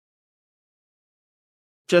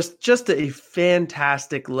 Just a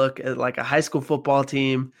fantastic look at like a high school football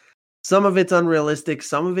team. Some of it's unrealistic.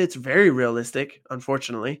 Some of it's very realistic,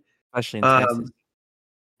 unfortunately. Especially in Texas.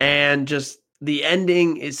 And just the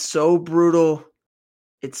ending is so brutal.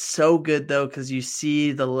 It's so good, though, because you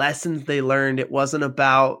see the lessons they learned. It wasn't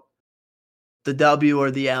about the W or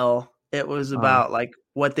the L. It was about like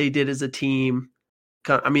what they did as a team.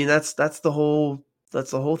 I mean, that's the whole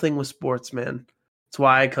thing with sports, man. That's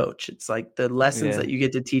why I coach. It's like the lessons that you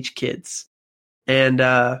get to teach kids. And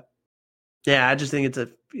I just think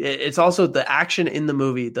it's also the action in the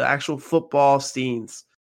movie. The actual football scenes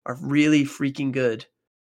are really freaking good.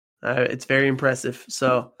 It's very impressive.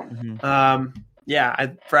 So,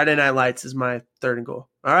 Friday Night Lights is my third and goal.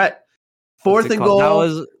 All right. Fourth and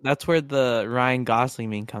goal. That's where the Ryan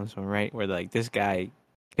Gosling meme comes from, right? Where like this guy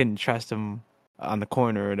couldn't trust him on the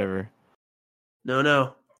corner or whatever.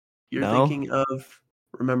 No. You're thinking of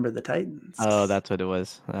Remember the Titans. Oh, that's what it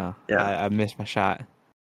was. Oh, yeah. I missed my shot.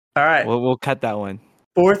 All right. We'll cut that one.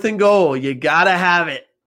 Fourth and goal. You got to have it.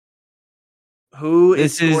 Who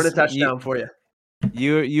is scoring a touchdown for you?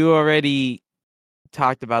 You already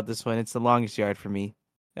talked about this one. It's the longest yard for me.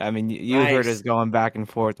 I mean, you heard us going back and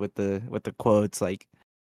forth with the quotes. Like,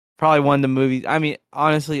 probably one of the movies. I mean,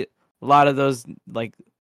 honestly, a lot of those like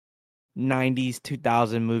 90s,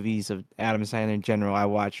 2000 movies of Adam Sandler in general, I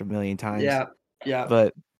watched a million times. Yeah.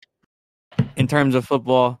 But in terms of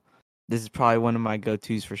football, this is probably one of my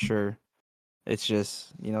go-tos for sure. It's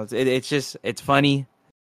just, it's funny,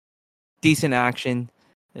 decent action,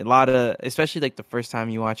 a lot of, especially like the first time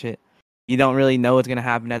you watch it, you don't really know what's gonna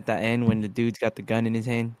happen at that end when the dude's got the gun in his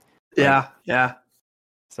hand. Yeah, yeah.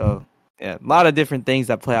 So yeah, a lot of different things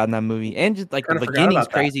that play out in that movie, and just like the beginning's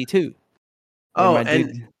crazy too. Oh, my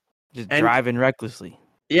dude just driving recklessly.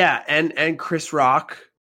 Yeah, and Chris Rock,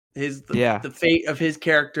 the fate of his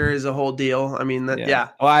character is a whole deal. I mean, yeah.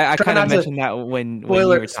 Well, I kind of mentioned that when you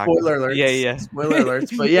were talking. Spoiler alerts. Yeah. Spoiler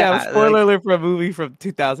alerts. But yeah, spoiler alert for a movie from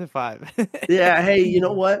 2005. Yeah. Hey, you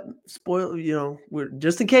know what? We're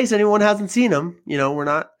just in case anyone hasn't seen them. We're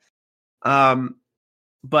not.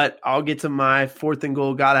 But I'll get to my fourth and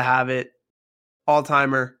goal. Gotta have it. All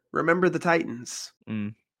timer. Remember the Titans.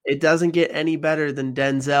 It doesn't get any better than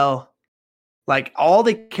Denzel. Like, all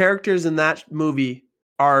the characters in that movie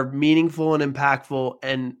are meaningful and impactful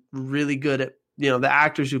and really good at, the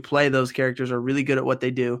actors who play those characters are really good at what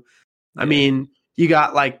they do. Yeah. I mean, you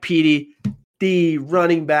got like Petey, the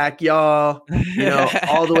running back, y'all,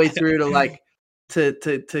 all the way through to like,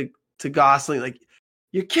 to Gosling, like,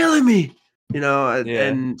 you're killing me,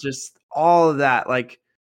 and just all of that. Like,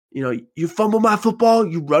 you fumble my football,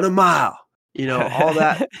 you run a mile, all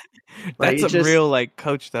that. Like, that's some real like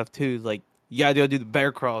coach stuff too. Like, you gotta go do the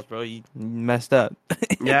bear crawls, bro. You messed up.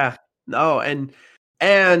 Yeah. No, and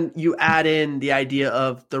you add in the idea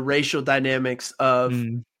of the racial dynamics of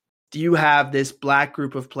do you have this black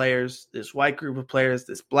group of players, this white group of players,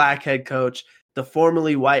 this black head coach, the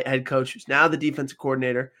formerly white head coach who's now the defensive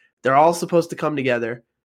coordinator. They're all supposed to come together.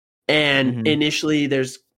 And initially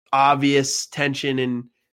there's obvious tension and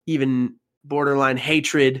even borderline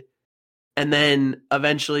hatred. And then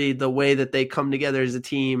eventually the way that they come together as a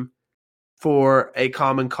team for a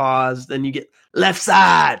common cause, then you get left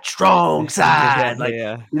side, strong side,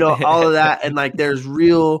 all of that. And like, there's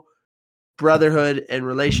real brotherhood and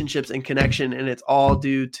relationships and connection. And it's all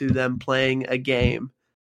due to them playing a game.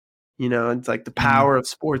 It's like the power of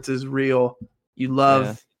sports is real. You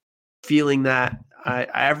love feeling that.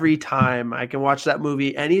 Every time I can watch that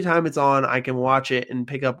movie, anytime it's on, I can watch it and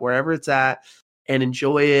pick up wherever it's at and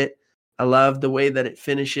enjoy it. I love the way that it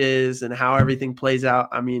finishes and how everything plays out.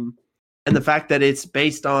 I mean, and the fact that it's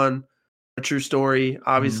based on a true story,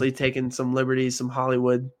 obviously taking some liberties, some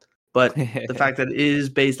Hollywood, but the fact that it is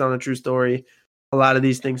based on a true story, a lot of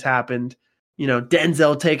these things happened.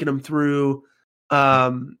 Denzel taking them through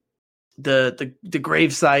the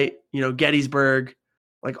gravesite, Gettysburg,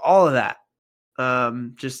 like all of that.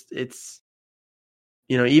 Just it's,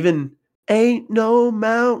 even ain't no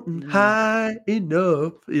mountain high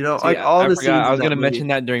enough, like all the scenes. I was going to mention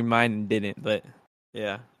that during mine and didn't, but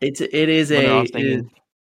yeah, it's an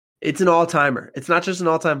all-timer. It's not just an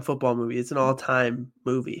all-time football movie. It's an all-time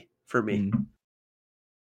movie for me.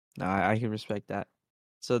 No, I can respect that.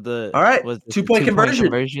 So all right, 2-point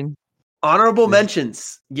conversion. Honorable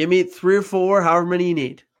mentions. Give me 3 or 4, however many you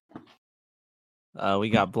need. We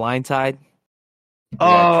got Blindside.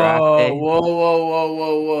 Whoa.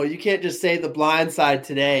 You can't just say The Blind Side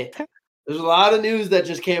today. There's a lot of news that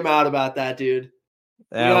just came out about that, dude.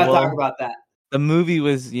 We gotta talk about that. The movie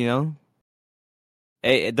was, the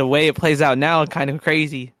way it plays out now, kind of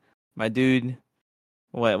crazy. My dude,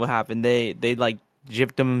 what happened? They like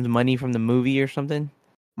gypped him money from the movie or something?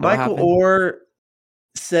 Michael Orr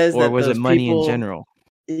says that was those it money people, in general?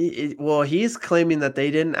 He's claiming that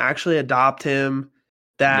they didn't actually adopt him.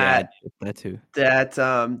 That too. That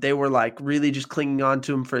they were like really just clinging on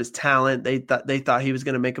to him for his talent. They thought he was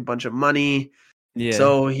going to make a bunch of money. Yeah.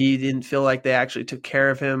 So he didn't feel like they actually took care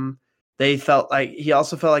of him. He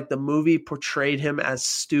also felt like the movie portrayed him as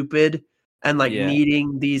stupid and like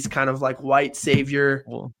needing these kind of like white savior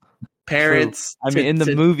parents. True. I mean, in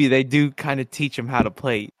the movie, they do kind of teach him how to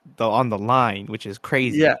play on the line, which is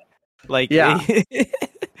crazy. Yeah.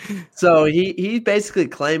 So he's basically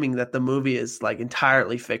claiming that the movie is like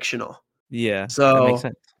entirely fictional. Yeah. So that makes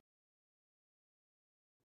sense.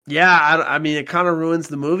 Yeah, I mean, it kind of ruins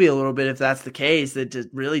the movie a little bit if that's the case. It just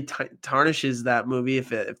really tarnishes that movie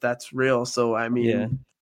if that's real. So, I mean,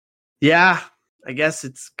 yeah, I guess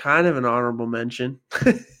it's kind of an honorable mention.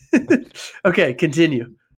 Okay,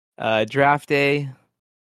 continue. Draft Day.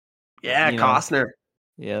 Yeah, Costner.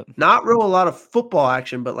 Yep. Not a lot of football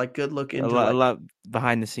action, but like good look into a lot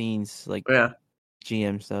behind the scenes, like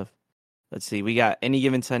GM stuff. Let's see. We got Any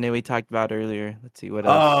Given Sunday we talked about earlier. Let's see what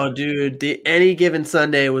else. Oh, dude, the Any Given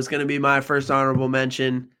Sunday was going to be my first honorable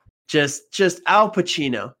mention. Just Al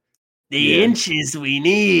Pacino. The inches we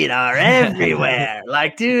need are everywhere.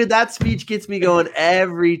 Like, dude, that speech gets me going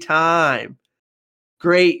every time.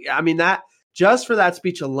 Great. I mean, that just for that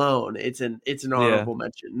speech alone, it's an honorable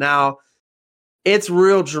mention. Now, it's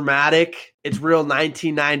real dramatic. It's real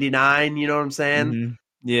 1999. You know what I'm saying? Mm-hmm.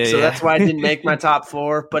 Yeah. So that's why I didn't make my top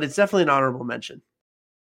 4, but it's definitely an honorable mention.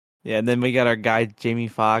 Yeah, and then we got our guy Jamie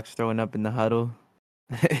Foxx throwing up in the huddle.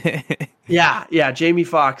 Yeah, Jamie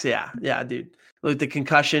Foxx, yeah, dude. Look, the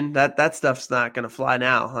concussion, that stuff's not gonna fly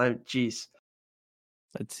now. Jeez.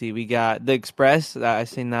 Let's see, we got The Express. I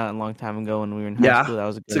seen that a long time ago when we were in high Yeah, school. That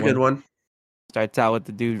was a it's a good good one. one. Starts out with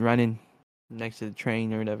the dude running next to the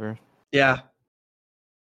train or whatever. Yeah.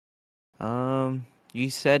 You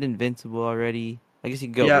said Invincible already. I guess you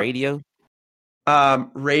can go Yep. Radio.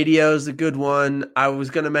 Radio's a good one. I was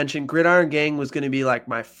gonna mention Gridiron Gang was gonna be like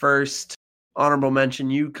my first honorable mention.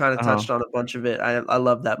 You kind of touched on a bunch of it. I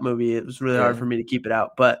love that movie. It was really hard for me to keep it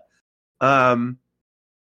out. But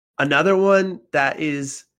another one that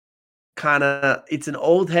is it's an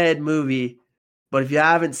old head movie, but if you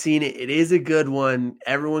haven't seen it, it is a good one.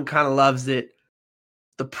 Everyone kind of loves it.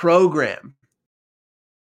 The Program.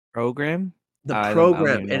 Program? The I don't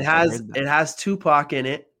Program. even know if I heard that. It has Tupac in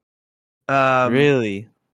it. Really?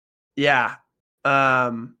 Yeah.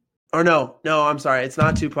 Or no, I'm sorry. It's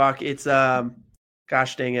not Tupac. It's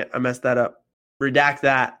gosh dang it, I messed that up. Redact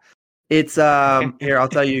that. It's here, I'll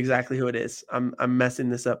tell you exactly who it is. I'm messing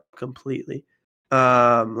this up completely.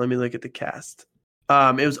 Let me look at the cast.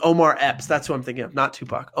 It was Omar Epps. That's who I'm thinking of, not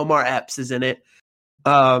Tupac. Omar Epps is in it.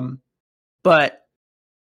 But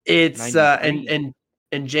it's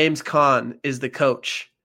and James Caan is the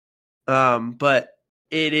coach. But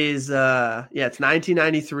it is it's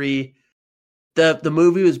 1993. The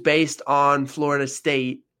movie was based on Florida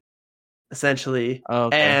State, essentially. Oh,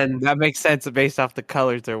 okay. And that makes sense based off the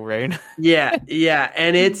colors they're wearing. yeah,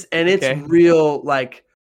 and it's real like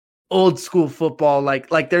old school football.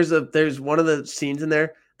 Like there's one of the scenes in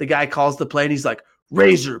there. The guy calls the play and he's like,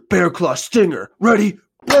 "Razor, Bear Claw, Stinger, ready,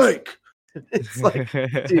 break." It's like,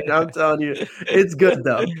 dude, I'm telling you, it's good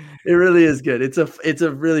though. It really is good. It's a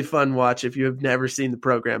really fun watch if you have never seen The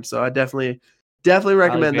Program. So I definitely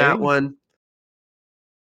recommend that one.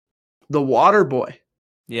 The Water Boy.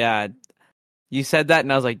 Yeah, you said that,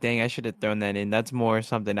 and I was like, dang, I should have thrown that in. That's more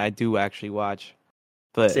something I do actually watch.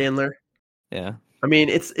 But Sandler. Yeah. I mean,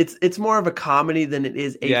 it's more of a comedy than it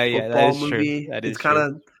is a football movie. It's kind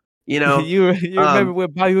of, you remember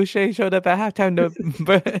when Bobby O'Shea showed up at halftime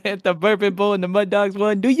at the Bourbon Bowl and the Mud Dogs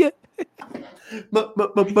won, do you?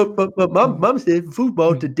 Mom said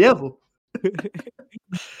football the devil.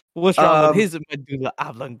 What's wrong with his medulla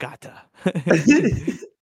oblongata?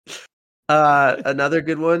 Another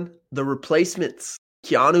good one, The Replacements.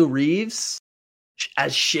 Keanu Reeves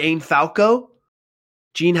as Shane Falco,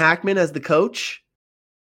 Gene Hackman as the coach.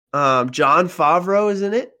 John Favreau is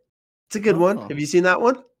in it. It's a good one. Have you seen that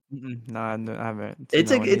one? No, I haven't.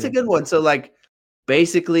 It's a good one. So like,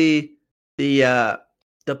 basically, the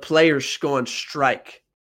players go on strike,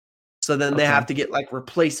 so then they have to get like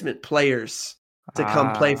replacement players to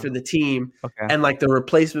come play for the team. Okay. And like the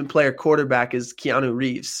replacement player quarterback is Keanu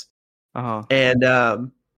Reeves.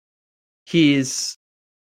 And he's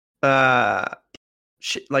like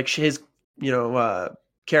his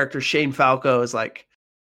character Shane Falco is like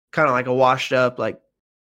kind of like a washed up, like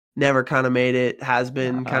never kind of made it, has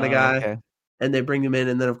been kind of guy. Okay. And they bring him in,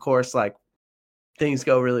 and then of course like things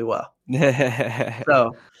go really well.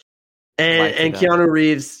 So and Keanu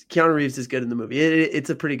Reeves is good in the movie. It's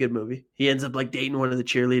a pretty good movie. He ends up like dating one of the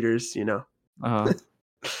cheerleaders,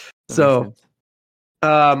 So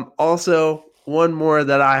also one more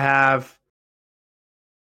that I have,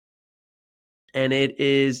 and it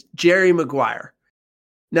is Jerry Maguire.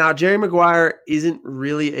 Now, Jerry Maguire isn't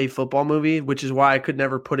really a football movie, which is why I could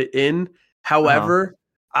never put it in. However,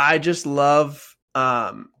 I just love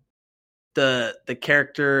the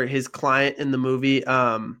character, his client in the movie,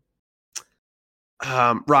 Rod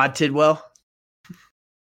Tidwell,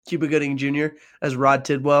 Cuba Gooding Jr. as Rod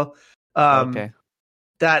Tidwell.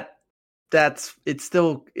 It's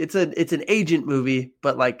an agent movie,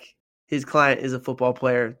 but like his client is a football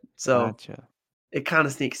player, so it kind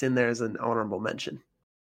of sneaks in there as an honorable mention.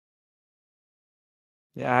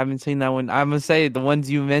 Yeah, I haven't seen that one. I'm gonna say the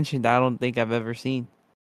ones you mentioned, I don't think I've ever seen.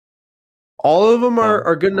 All of them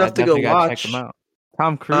are good enough to go watch. Check them out.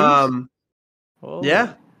 Tom Cruise.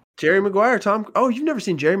 Yeah, Jerry Maguire. Oh, you've never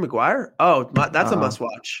seen Jerry Maguire? Oh, that's a must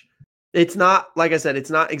watch. It's not, like I said, it's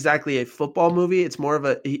not exactly a football movie. It's more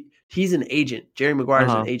of he's an agent. Jerry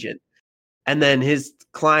Maguire's an agent, and then his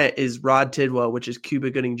client is Rod Tidwell, which is Cuba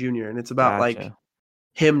Gooding Jr. And it's about like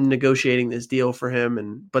him negotiating this deal for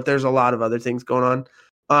him, but there's a lot of other things going on.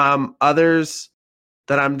 Others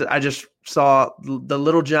that I just saw, The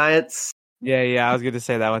Little Giants. Yeah, I was going to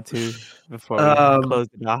say that one too before we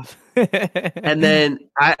closed it off. And then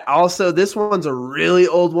this one's a really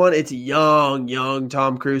old one. It's young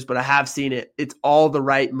Tom Cruise, but I have seen it. It's All the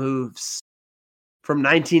Right Moves from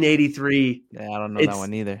 1983. Yeah, I don't know that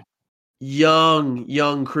one either.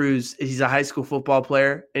 young Cruz. He's a high school football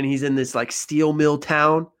player, and he's in this like steel mill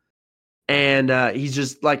town, and he's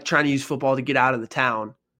just like trying to use football to get out of the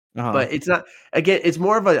town. But it's not. Again, it's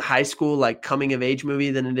more of a high school like coming of age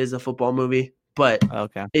movie than it is a football movie. But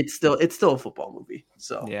Okay. it's still a football movie.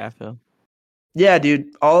 So Yeah, I feel. Yeah,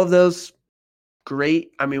 dude, all of those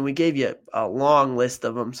great. I mean, we gave you a long list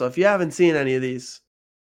of them. So if you haven't seen any of these,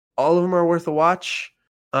 all of them are worth a watch.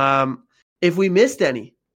 If we missed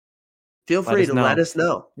any, feel free to let us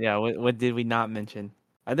know. Yeah, what did we not mention?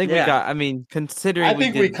 I think we Yeah. got. I mean, considering I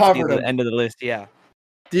think we we did covered see the them. end of the list, yeah.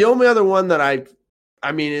 The only other one that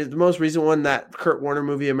I mean, is the most recent one, that Kurt Warner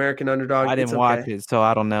movie, American Underdog. I didn't watch it, so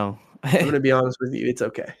I don't know. I'm gonna be honest with you, it's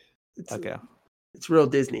okay. Okay. It's real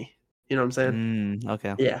Disney. You know what I'm saying?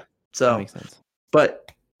 Okay. Yeah. So That makes sense.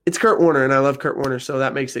 But it's Kurt Warner, and I love Kurt Warner, so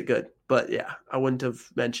that makes it good. But yeah, I wouldn't have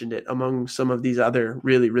mentioned it among some of these other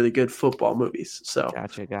really, really good football movies. So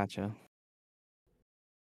Gotcha.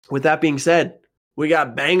 With that being said, we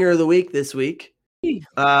got banger of the week this week.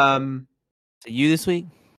 So you this week?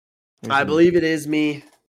 I believe it is me,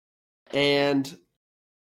 and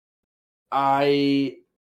I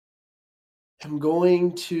am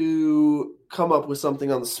going to come up with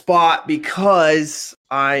something on the spot because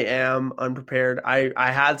I am unprepared.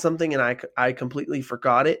 I had something and I completely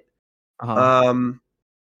forgot it.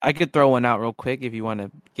 I could throw one out real quick if you want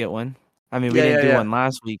to get one. I mean, we didn't do one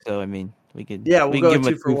last week, so I mean, we could. Yeah, we'll go give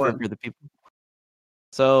them 2 for 1 for the people.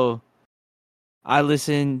 So, I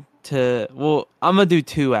listened to. Well, I'm gonna do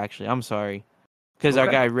 2 actually. I'm sorry, because our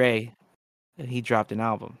guy Ray, he dropped an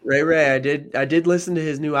album. Ray, I did listen to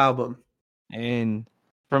his new album, and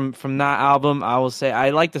from that album, I will say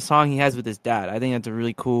I like the song he has with his dad. I think that's a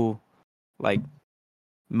really cool, like,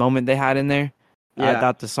 moment they had in there. Yeah. I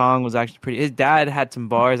thought the song was actually pretty. His dad had some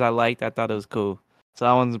bars I liked. I thought it was cool. So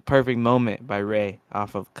that one's a perfect moment by Ray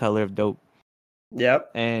off of Color of Dope.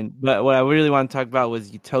 Yep. But what I really want to talk about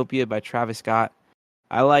was Utopia by Travis Scott.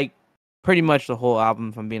 I like pretty much the whole album,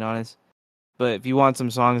 if I'm being honest. But if you want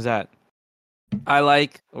some songs that I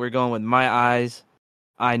like, we're going with My Eyes,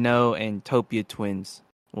 I Know, and Topia Twins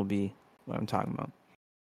will be what I'm talking about.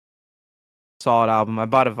 Solid album. I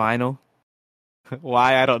bought a vinyl.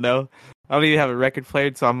 Why? I don't know. I don't even have a record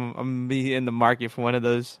player, so I'm gonna be in the market for one of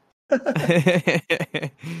those.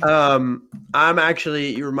 I'm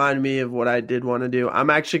actually, you reminded me of what I did want to do. I'm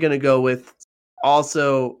actually going to go with,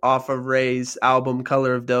 also off of Ray's album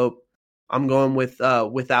Color of Dope, I'm going with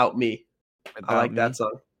Without Me. I like that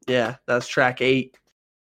song. Yeah, that's track 8.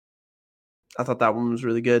 I thought that one was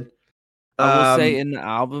really good. I will say in the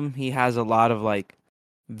album, he has a lot of like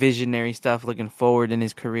visionary stuff looking forward in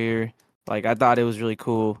his career. Like, I thought it was really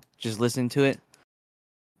cool just listening to it.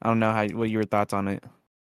 I don't know what your thoughts on it.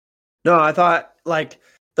 No, I thought like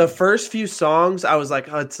the first few songs, I was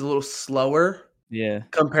like, oh, it's a little slower. Yeah.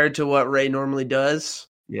 Compared to what Ray normally does.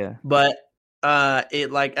 Yeah. But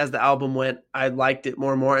it, like, as the album went, I liked it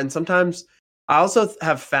more and more. And sometimes I also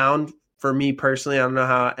have found, for me personally, I don't know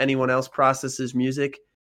how anyone else processes music,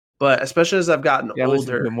 but especially as I've gotten older.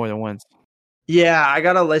 Listen to it more than once. Yeah, I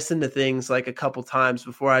got to listen to things like a couple times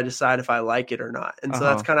before I decide if I like it or not. And so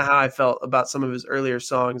that's kind of how I felt about some of his earlier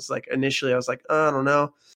songs. Like, initially I was like, oh, I don't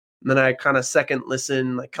know. And then I kind of second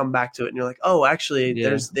listen, like, come back to it, and you're like, oh, actually,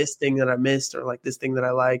 there's this thing that I missed, or like this thing that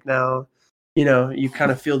I like now. You know, you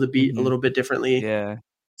kind of feel the beat a little bit differently. Yeah.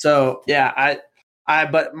 So yeah,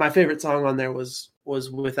 but my favorite song on there was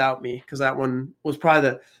Without Me, because that one was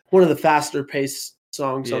probably one of the faster paced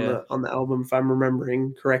songs on the album, if I'm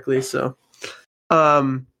remembering correctly. So,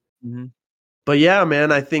 but yeah,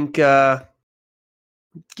 man, I think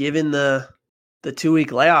given the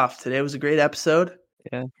 2-week layoff, today was a great episode.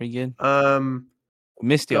 Yeah, pretty good.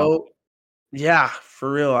 Missed y'all. Yeah,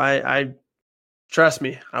 for real. I trust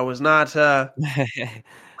me. I was not. I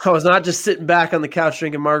was not just sitting back on the couch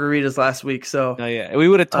drinking margaritas last week. So we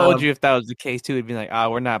would have told you if that was the case too. It'd be like,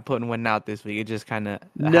 we're not putting one out this week. It just kind of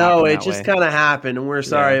kind of happened, and we're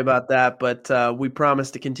sorry about that. But we promise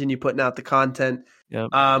to continue putting out the content. Yep.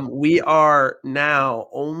 We are now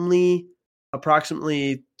only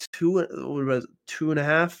approximately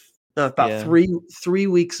 2.5. No, about 3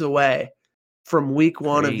 weeks away from week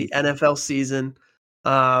 1 of the NFL season.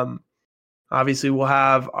 Obviously, we'll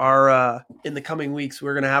have our in the coming weeks,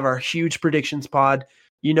 we're going to have our huge predictions pod.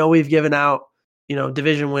 We've given out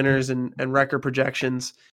division winners and record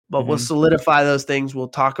projections, but we'll solidify those things. We'll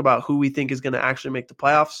talk about who we think is going to actually make the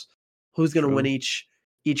playoffs, who's going to win each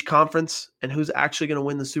conference, and who's actually going to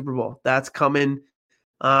win the Super Bowl. That's coming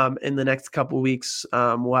in the next couple of weeks.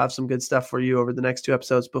 We'll have some good stuff for you over the next 2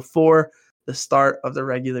 episodes before the start of the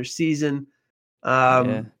regular season.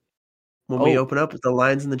 When we open up with the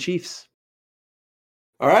Lions and the Chiefs.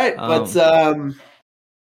 All right, but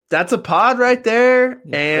that's a pod right there,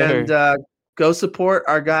 Yes, and go support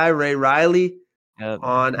our guy Ray Riley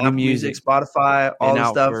on Apple Music, Spotify, all been the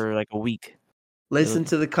out stuff. for like a week. Listen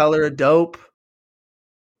to The Color of Dope,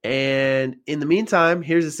 and in the meantime,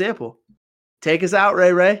 here's a sample. Take us out,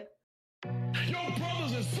 Ray Ray. Your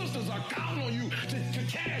brothers and sisters are counting on you to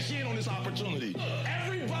cash in on this opportunity.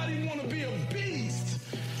 Everybody want to be a beast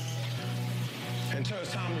until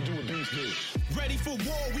it's time to do what beasts do. Ready for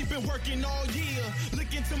war, we've been working all year.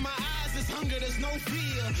 Look into my eyes, there's hunger, there's no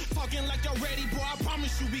fear. Talking like y'all ready, boy, I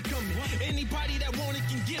promise you we coming. Anybody that want it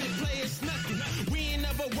can get it, play it's nothing. We ain't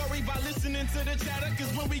never worried about listening to the chatter,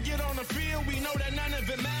 cause when we get on the field, we know that none of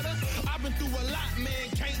it matter. I've been through a lot, man,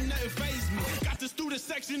 can't nothing faze me. Got the student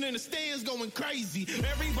section in the stands going crazy.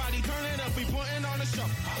 Everybody turn it up, we putting on a show.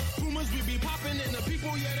 Pumas, we be popping and the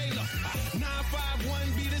people, yeah, they love. 951,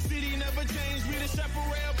 be the city, never change. We the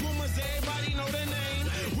Chaparral Pumas, everybody know the name.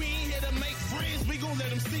 We ain't here to make friends, we gon' let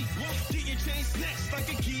them see. Get your chain snatched like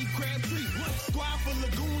a key crab tree. Squad for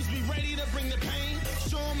lagoons, we ready to bring the pain.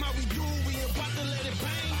 Show them how we do, we about to let it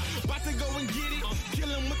bang. About to go and get it, kill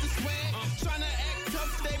them with the swag. Tryna act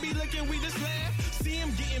tough, they be looking, we just laugh. See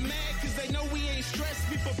them getting mad, cause they know we ain't stressed.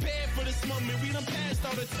 We prepared for this moment, we done passed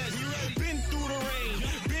all the tests. Been through the rain,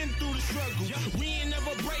 been through the struggle. We ain't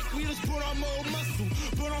never break, we just put on more muscle.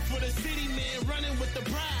 Put on for the city, man, running with the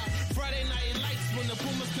pride. Friday night lights when the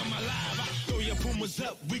Pumas come alive. Throw your Pumas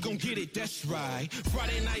up, we gon' get it, that's right.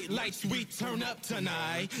 Friday night lights, we turn up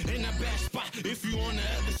tonight. In a bad spot, if you on the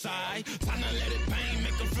other side. Time to let it bang,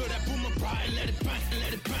 make them feel that Puma pride. Let it bang,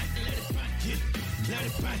 let it bang, let it bang, yeah. Let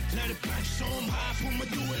it bang, let it bang. Show them how Puma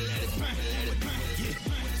do it, let it bang, yeah.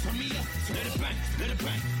 Turn me up, let it bang, let it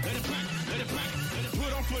bang, let it bang, let it bang. Let it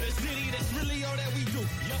put on for the city, that's really all that we do.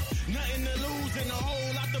 Yeah. Nothing to lose and a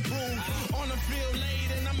whole lot to prove. On the field late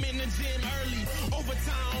and I'm in the gym early.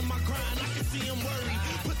 Overtime on my grind, I can see them worried.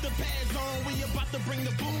 Put the pads on, we about to bring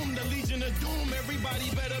the boom. The Legion of Doom, everybody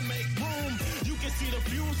better make room. You can see the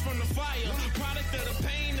fumes from the fire. Product of the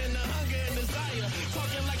pain and the hunger and desire.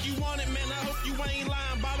 Talking like you want it, man, I hope you ain't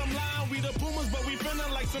lying. Bottom line, we the Pumas, but we feeling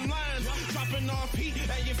like some lions. Dropping off heat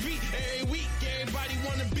at your feet every week. Everybody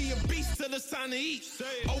wanna be a beast till it's time to eat.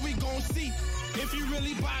 Oh, we gon' see if you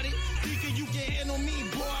really bought it. Thinking you can handle me,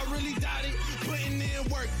 boy, I really doubt it. Putting in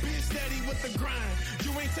work, being steady with the grind.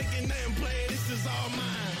 You ain't taking nothing, play, this is all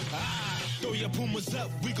mine. Throw your Pumas up,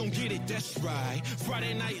 we gon' get it, that's right.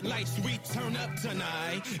 Friday night lights, we turn up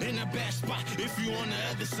tonight. In a bad spot, if you on the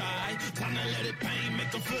other side. Time to let it bang, make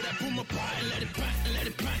them feel that Puma pride. Let it bang, let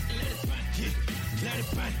it bang, let it bang, yeah. Let it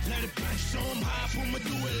bang, let it bang. Show them how Puma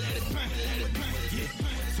do it, let it bang, yeah.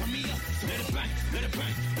 Turn me up, let it bang, let it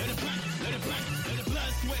bang, let it bang, let it bang. Let it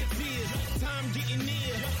blood, sweat, tears, time getting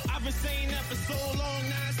near. I've been saying that for so long,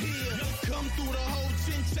 now it's here. Come through the whole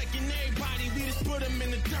chin, checking everybody. We just put them in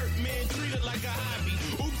the dirt, man, treat it like a hobby.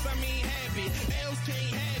 Oops, I mean habit, else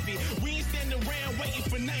can't have it. We ain't standing around waiting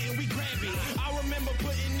for nothing, we grab it. I remember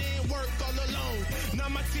putting in work all alone. Now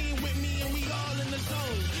my team with me and we all in the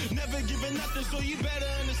zone. Never giving nothing, so you better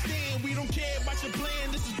understand. We don't care about your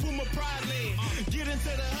plan, this is Puma Pride land. Get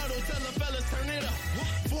into the huddle, tell the fellas turn it up.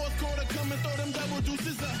 Fourth quarter, come and throw them double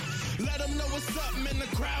deuces up. Let them know what's up, man, the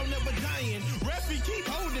crowd never dying. Referee keep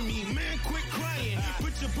holding me, man, quit crying.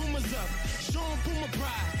 Put your Pumas up, show them Puma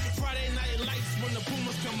Pride. Friday night lights when the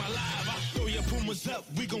Pumas come alive. Throw your Pumas up,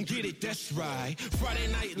 we gon' get it, that's right. Friday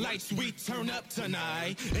night lights, we turn up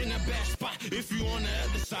tonight. In a bad spot, if you on the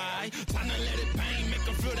other side. Time to let it bang, make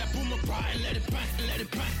them feel that Puma pride. Let it bang, let it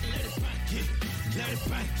bang, let it bang, yeah. Let it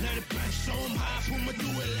bang, let it bang. Show them how Puma do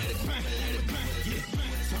it, let it bang, yeah.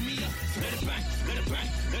 Turn me up, let it bang, let it bang,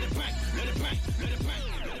 let it bang, let it bang, let it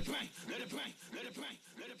bang.